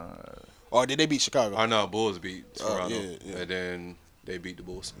 Yeah. Or did they beat Chicago? I know Bulls beat Toronto, yeah. and then they beat the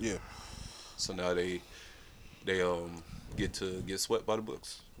Bulls. Yeah. So now they get to get swept by the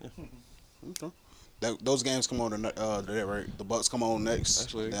Bucks. Yeah. Okay. Those games come on today, right? The Bucks come on next.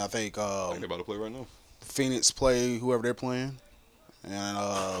 Actually, then I think they're about to play right now. Phoenix play whoever they're playing, and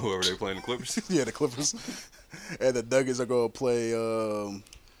whoever they're playing, the Clippers. Yeah, the Clippers, and the Nuggets are gonna play.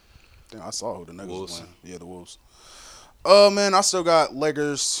 Damn, I saw who the Nuggets Wolves. were playing. Yeah, the Wolves. Man, I still got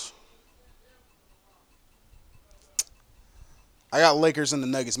Lakers. I got Lakers and the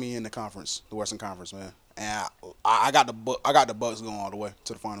Nuggets meeting in the conference, the Western Conference, man. And I got the Bucks going all the way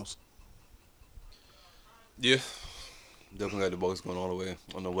to the finals. Yeah, definitely got the Bucks going all the way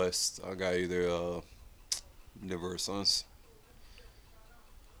on the West. I got either Denver or Suns.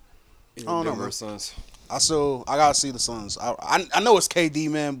 I don't know, Denver or man. Suns. I gotta see the Suns. I know it's KD,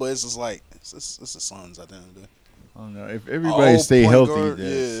 man, but it's just like it's the Suns at the end of the day. I don't know if everybody old stay point healthy. guard, The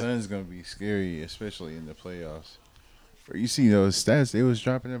yeah. Suns gonna be scary, especially in the playoffs. You see those stats they was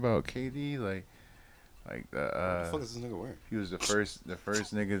dropping about KD, like What the fuck is this nigga wearing? He was the first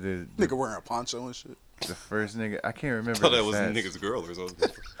nigga to Nigga wearing a poncho and shit. the first nigga. I can't remember. I thought the that was a stats, nigga's girl or something.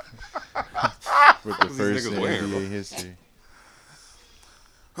 but the What these first niggas in wearing, bro? NBA history.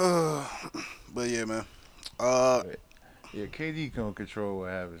 But yeah, man. Yeah, KD gonna control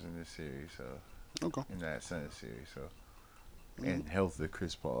what happens in this series. So okay, in that Suns series. So and health of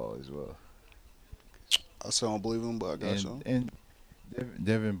Chris Paul as well. I still don't believe him, but I got you. And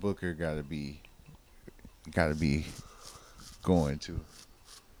Devin Booker gotta be going to.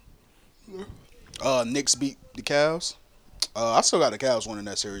 Knicks beat the Cavs. I still got the Cavs winning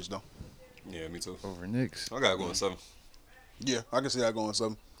that series though. Yeah, me too. Over Knicks. I got going 7. Yeah, I can see that going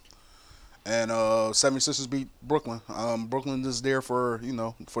 7. And 76ers beat Brooklyn. Brooklyn is there for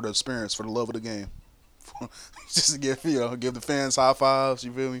the experience, for the love of the game, just to give the fans high fives.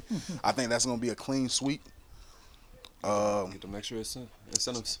 You feel me? I think that's gonna be a clean sweep. Get them extra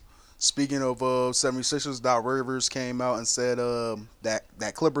incentives. Speaking of 76ers, Doc Rivers came out and said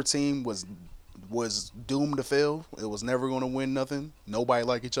that Clipper team was doomed to fail. It was never going to win nothing. Nobody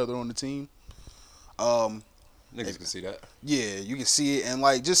liked each other on the team. Niggas can see that. Yeah, you can see it. And,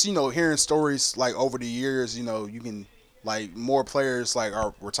 like, just, hearing stories, like, over the years, you can, like, more players, like,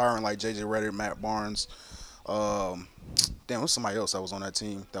 are retiring, like J.J. Redick, Matt Barnes. What's somebody else that was on that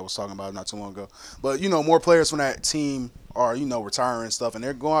team that was talking about it not too long ago. But, more players from that team are, retiring and stuff. And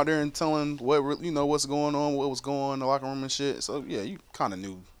they're going out there and telling what's going on, what was going on in the locker room and shit. So, yeah, you kind of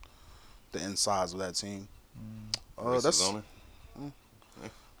knew the insides of that team. That's on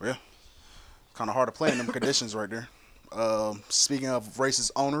yeah. Kind of hard to play in them conditions right there. Speaking of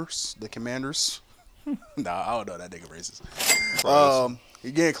racist owners, the Commanders. Nah, I don't know that nigga racist.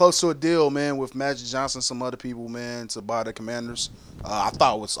 You're getting close to a deal, man, with Magic Johnson, some other people, man, to buy the Commanders. I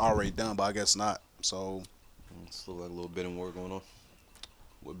thought it was already done, but I guess not. So It's like a little bidding war going on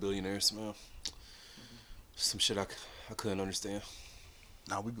with billionaires, man. Some shit I couldn't understand.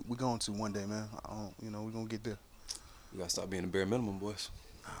 nah, we going to one day, man. We're gonna get there. We gotta stop being the bare minimum, boys.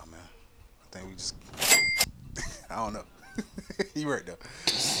 Nah, man. I think we just I don't know. You right though.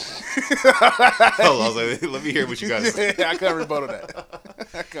 Hold on, I was like, let me hear what you got to say. I can't rebuttal that.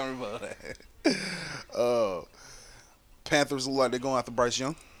 Panthers look like they're going after Bryce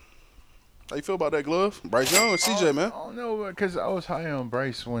Young. How you feel about that glove? Bryce Young or CJ, man? I don't know, because I was high on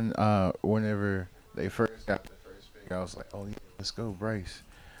Bryce whenever they first got the first pick. I was like, oh, yeah, let's go, Bryce.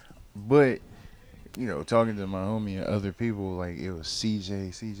 But, you know, talking to my homie and other people, like, it was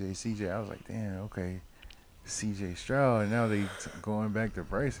CJ. I was like, damn, okay, CJ Stroud. And now they going back to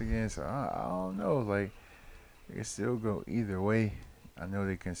Bryce again. So, I don't know. Like, it can still go either way. I know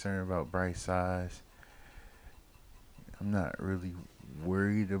they're concerned about Bryce size. I'm not really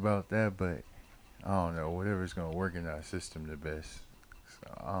worried about that, but I don't know. Whatever's going to work in our system the best. So,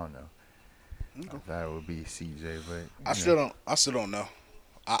 I don't know. I thought it would be CJ, but I still don't know.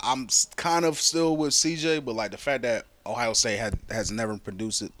 I'm kind of still with CJ, but like the fact that Ohio State has never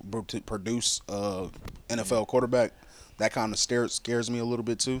produced NFL quarterback, that kind of scares me a little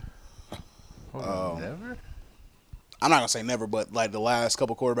bit too. Never? I'm not gonna say never, but like the last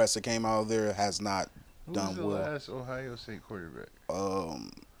couple quarterbacks that came out of there has not done well. Who was the last Ohio State quarterback?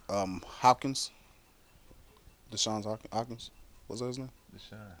 Hopkins. DeSean Hopkins. What's that his name?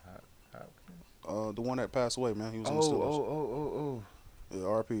 DeSean Hopkins. The one that passed away, man. He was on the Steelers. Yeah,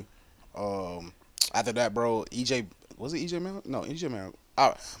 RP. After that, bro, EJ was it EJ Manuel? No, EJ Manuel.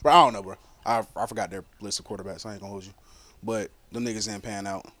 Bro, I don't know, bro. I forgot their list of quarterbacks. I ain't gonna hold you, but them niggas didn't pan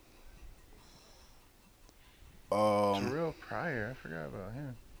out. Terrell Pryor, I forgot about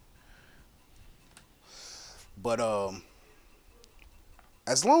him. But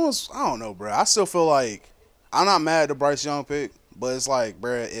as long as I don't know, bro, I still feel like I'm not mad at the Bryce Young pick, but it's like,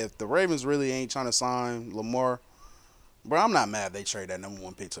 bro, if the Ravens really ain't trying to sign Lamar, bro, I'm not mad if they trade that number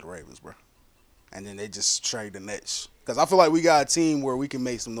 1 pick to the Ravens, bro. And then they just trade the next. Because I feel like we got a team where we can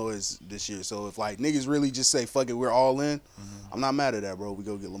make some noise this year. So if, like, niggas really just say, fuck it, we're all in, I'm not mad at that, bro. We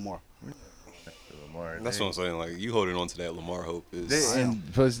go get Lamar. That's what I'm saying. Like, you holding on to that Lamar hope is.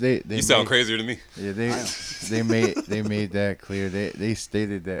 Plus they you sound crazier to me. Yeah, they made that clear. They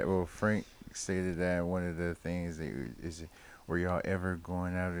stated that. Well, Frank stated that one of the things is, were y'all ever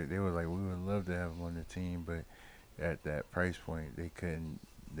going out it? They were like, we would love to have him on the team, but at that price point, they couldn't.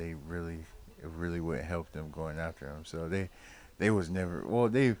 It really wouldn't help them going after him. So they was never. Well,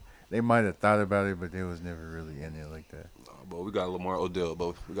 they might have thought about it, but they was never really in it like that. Nah, but we got Lamar Odell,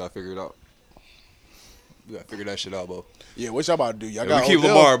 but we gotta figure it out. We gotta figure that shit out, bro. Yeah, what y'all about to do? Y'all got we keep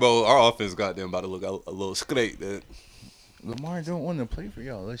Odell? Lamar, bro. Our offense goddamn about to look a little straight. That Lamar don't want to play for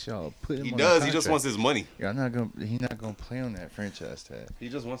y'all unless y'all put him. He on does. A He just wants his money. He's not gonna play on that franchise tag. He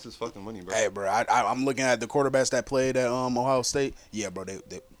just wants his fucking money, bro. Hey, bro, I'm looking at the quarterbacks that played at Ohio State. Yeah, bro, they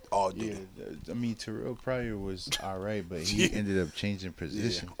all did. Yeah, I mean Terrell Pryor was all right, but he ended up changing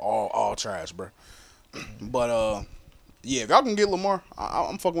position. Yeah, all trash, bro. But yeah, if y'all can get Lamar,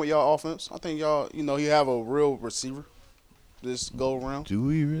 I'm fucking with y'all offense. I think y'all, he have a real receiver this go around. Do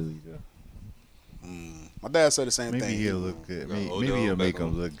we really though? My dad said the same thing. Maybe he'll look good. Maybe he'll make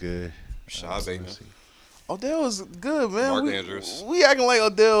him look good. Shad Bateman. Odell is good, man. Mark Andrews. We acting like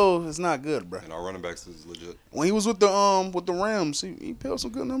Odell is not good, bro. And our running backs is legit. When he was with the Rams, he put up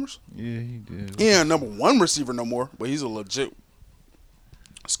some good numbers. Yeah, he did. He ain't number 1 receiver no more, but he's a legit.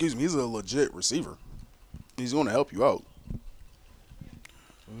 Excuse me, he's a legit receiver. He's going to help you out.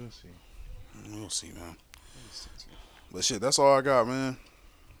 We'll see. We'll see, man. But shit, that's all I got, man.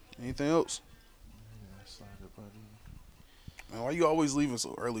 Anything else? Man, why you always leaving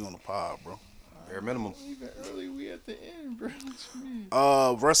so early on the pod, bro? Bare minimum. Even early, we at the end,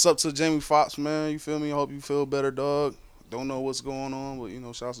 bro. Rest up to Jamie Foxx, man. You feel me? I hope you feel better, dog. Don't know what's going on,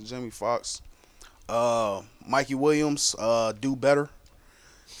 but shout out to Jamie Foxx. Mikey Williams, do better.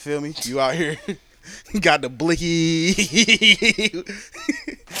 Feel me? You out here? Got the blicky.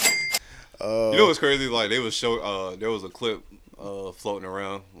 You know what's crazy? Like they was there was a clip floating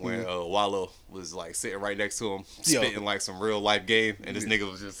around when Wallow was like sitting right next to him, spitting like some real life game, and this nigga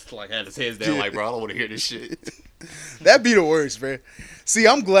was just like had his head down, like, bro, I don't want to hear this shit. That'd be the worst, man. See,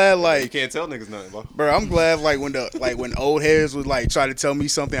 I'm glad like you can't tell niggas nothing, bro. Bro, I'm glad when old heads would like try to tell me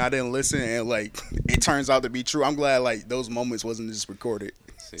something I didn't listen, and like it turns out to be true. I'm glad like those moments wasn't just recorded.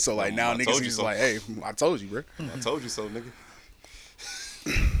 So like now niggas just like, hey, I told you, bro. I told you so, nigga.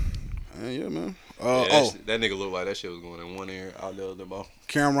 Yeah, man. That nigga looked like that shit was going in one ear, out the other mouth.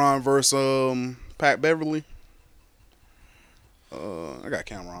 Cameron versus Pat Beverly. I got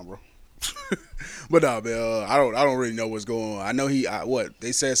Cameron, bro. But nah, man, I don't really know what's going on. I know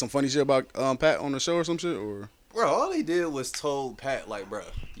they said some funny shit about Pat on the show or some shit, or bro, all they did was told Pat like, bro,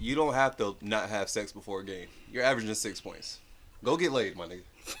 you don't have to not have sex before a game. You're averaging 6 points. Go get laid, my nigga.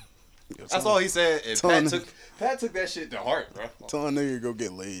 That's all he said, and Pat took that shit to heart, bro. Telling a nigga to go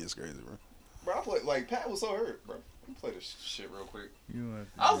get laid is crazy, bro. Bro, I played like Pat was so hurt, bro. Let me play this shit real quick.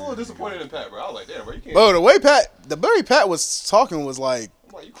 I was a little disappointed in Pat, bro. I was like, damn, bro, you can't. Bro, the way Pat was talking was like,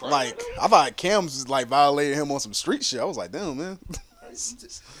 I'm like, you Like, I thought Cam just like violated him on some street shit. I was like, damn, man.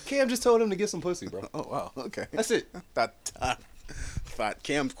 Cam just told him to get some pussy, bro. Oh wow, okay. That's it. Thought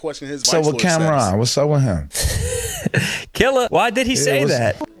Cam questioned his. What's up with Cameron? What's up with him? Killer. Why did he say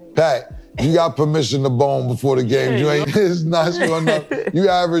that? Pat, you got permission to bone before the game. You ain't. It's not sure enough. You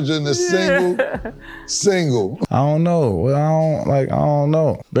averaging the single. I don't know. I don't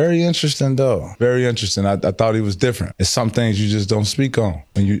know. Very interesting though. Very interesting. I thought he was different. It's some things you just don't speak on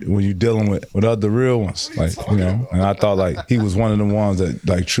when you dealing with other real ones. Like, you know. And I thought like he was one of the ones that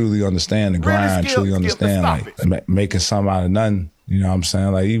like truly understand the grind, truly understand like making something out of nothing. You know what I'm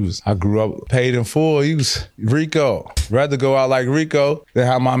saying? Like I grew up paid in full. He was Rico. Rather go out like Rico than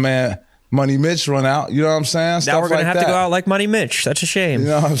have my man Money Mitch run out. You know what I'm saying? Now Stuff we're going to like have to that. go out like Money Mitch. That's a shame. You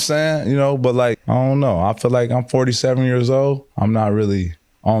know what I'm saying? You know, but like, I don't know. I feel like I'm 47 years old. I'm not really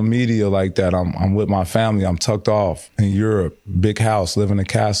on media like that. I'm with my family. I'm tucked off in Europe, big house, live in a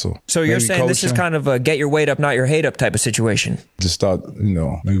castle. So you're Maybe saying this is coaching. kind of a get your weight up, not your hate up type of situation. Just thought, you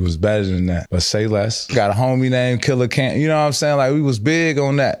know, we was better than that. But say less. Got a homie named Killer Cam. You know what I'm saying? Like we was big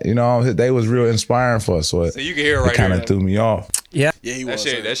on that. You know, they was real inspiring for us. So you can hear it right kind here. of threw me off. Yeah. Yeah, he was.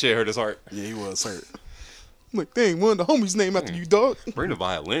 That shit hurt his heart. Yeah, he was hurt. I'm like, dang, one of the homies' name after you, dog. Bring the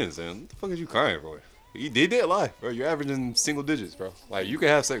violins in. What the fuck is you crying for? You did that live, bro. You're averaging single digits, bro. Like, you can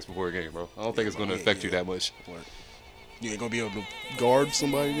have sex before a game, bro. I don't think it's going to affect you that much. You ain't gonna be able to guard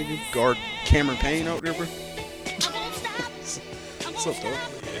somebody, nigga. Guard Cameron Payne out there, bro. What's up, dog?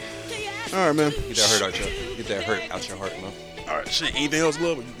 Yeah. All right, man. Get that hurt out your heart, man. All right, shit. Anything else,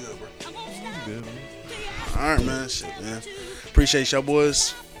 love? Or you good, bro? Good, man. All right, man. Shit, man. Appreciate y'all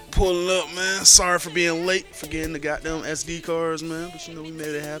boys pulling up, man. Sorry for being late, for getting the goddamn SD cards, man. But you know we made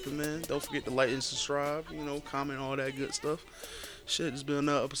it happen, man. Don't forget to like and subscribe. You know, comment, all that good stuff. Shit, this been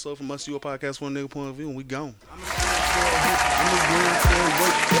another episode from Must You a Podcast, One Nigga Point of View, and we gone. If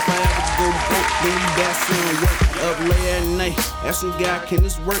I ever go broke, then you got some work up late at night. Ask some guy, can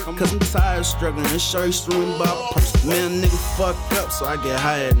this work? Cause I'm tired of struggling and sure he's streaming about purse. Man, nigga fucked up, so I get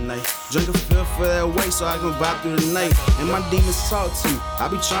high at night. Drink a fifth for that weight so I can vibe through the night. And my demons talk to me. I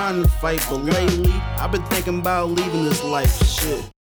be trying to fight, but lately, I've been thinking about leaving this life. Shit.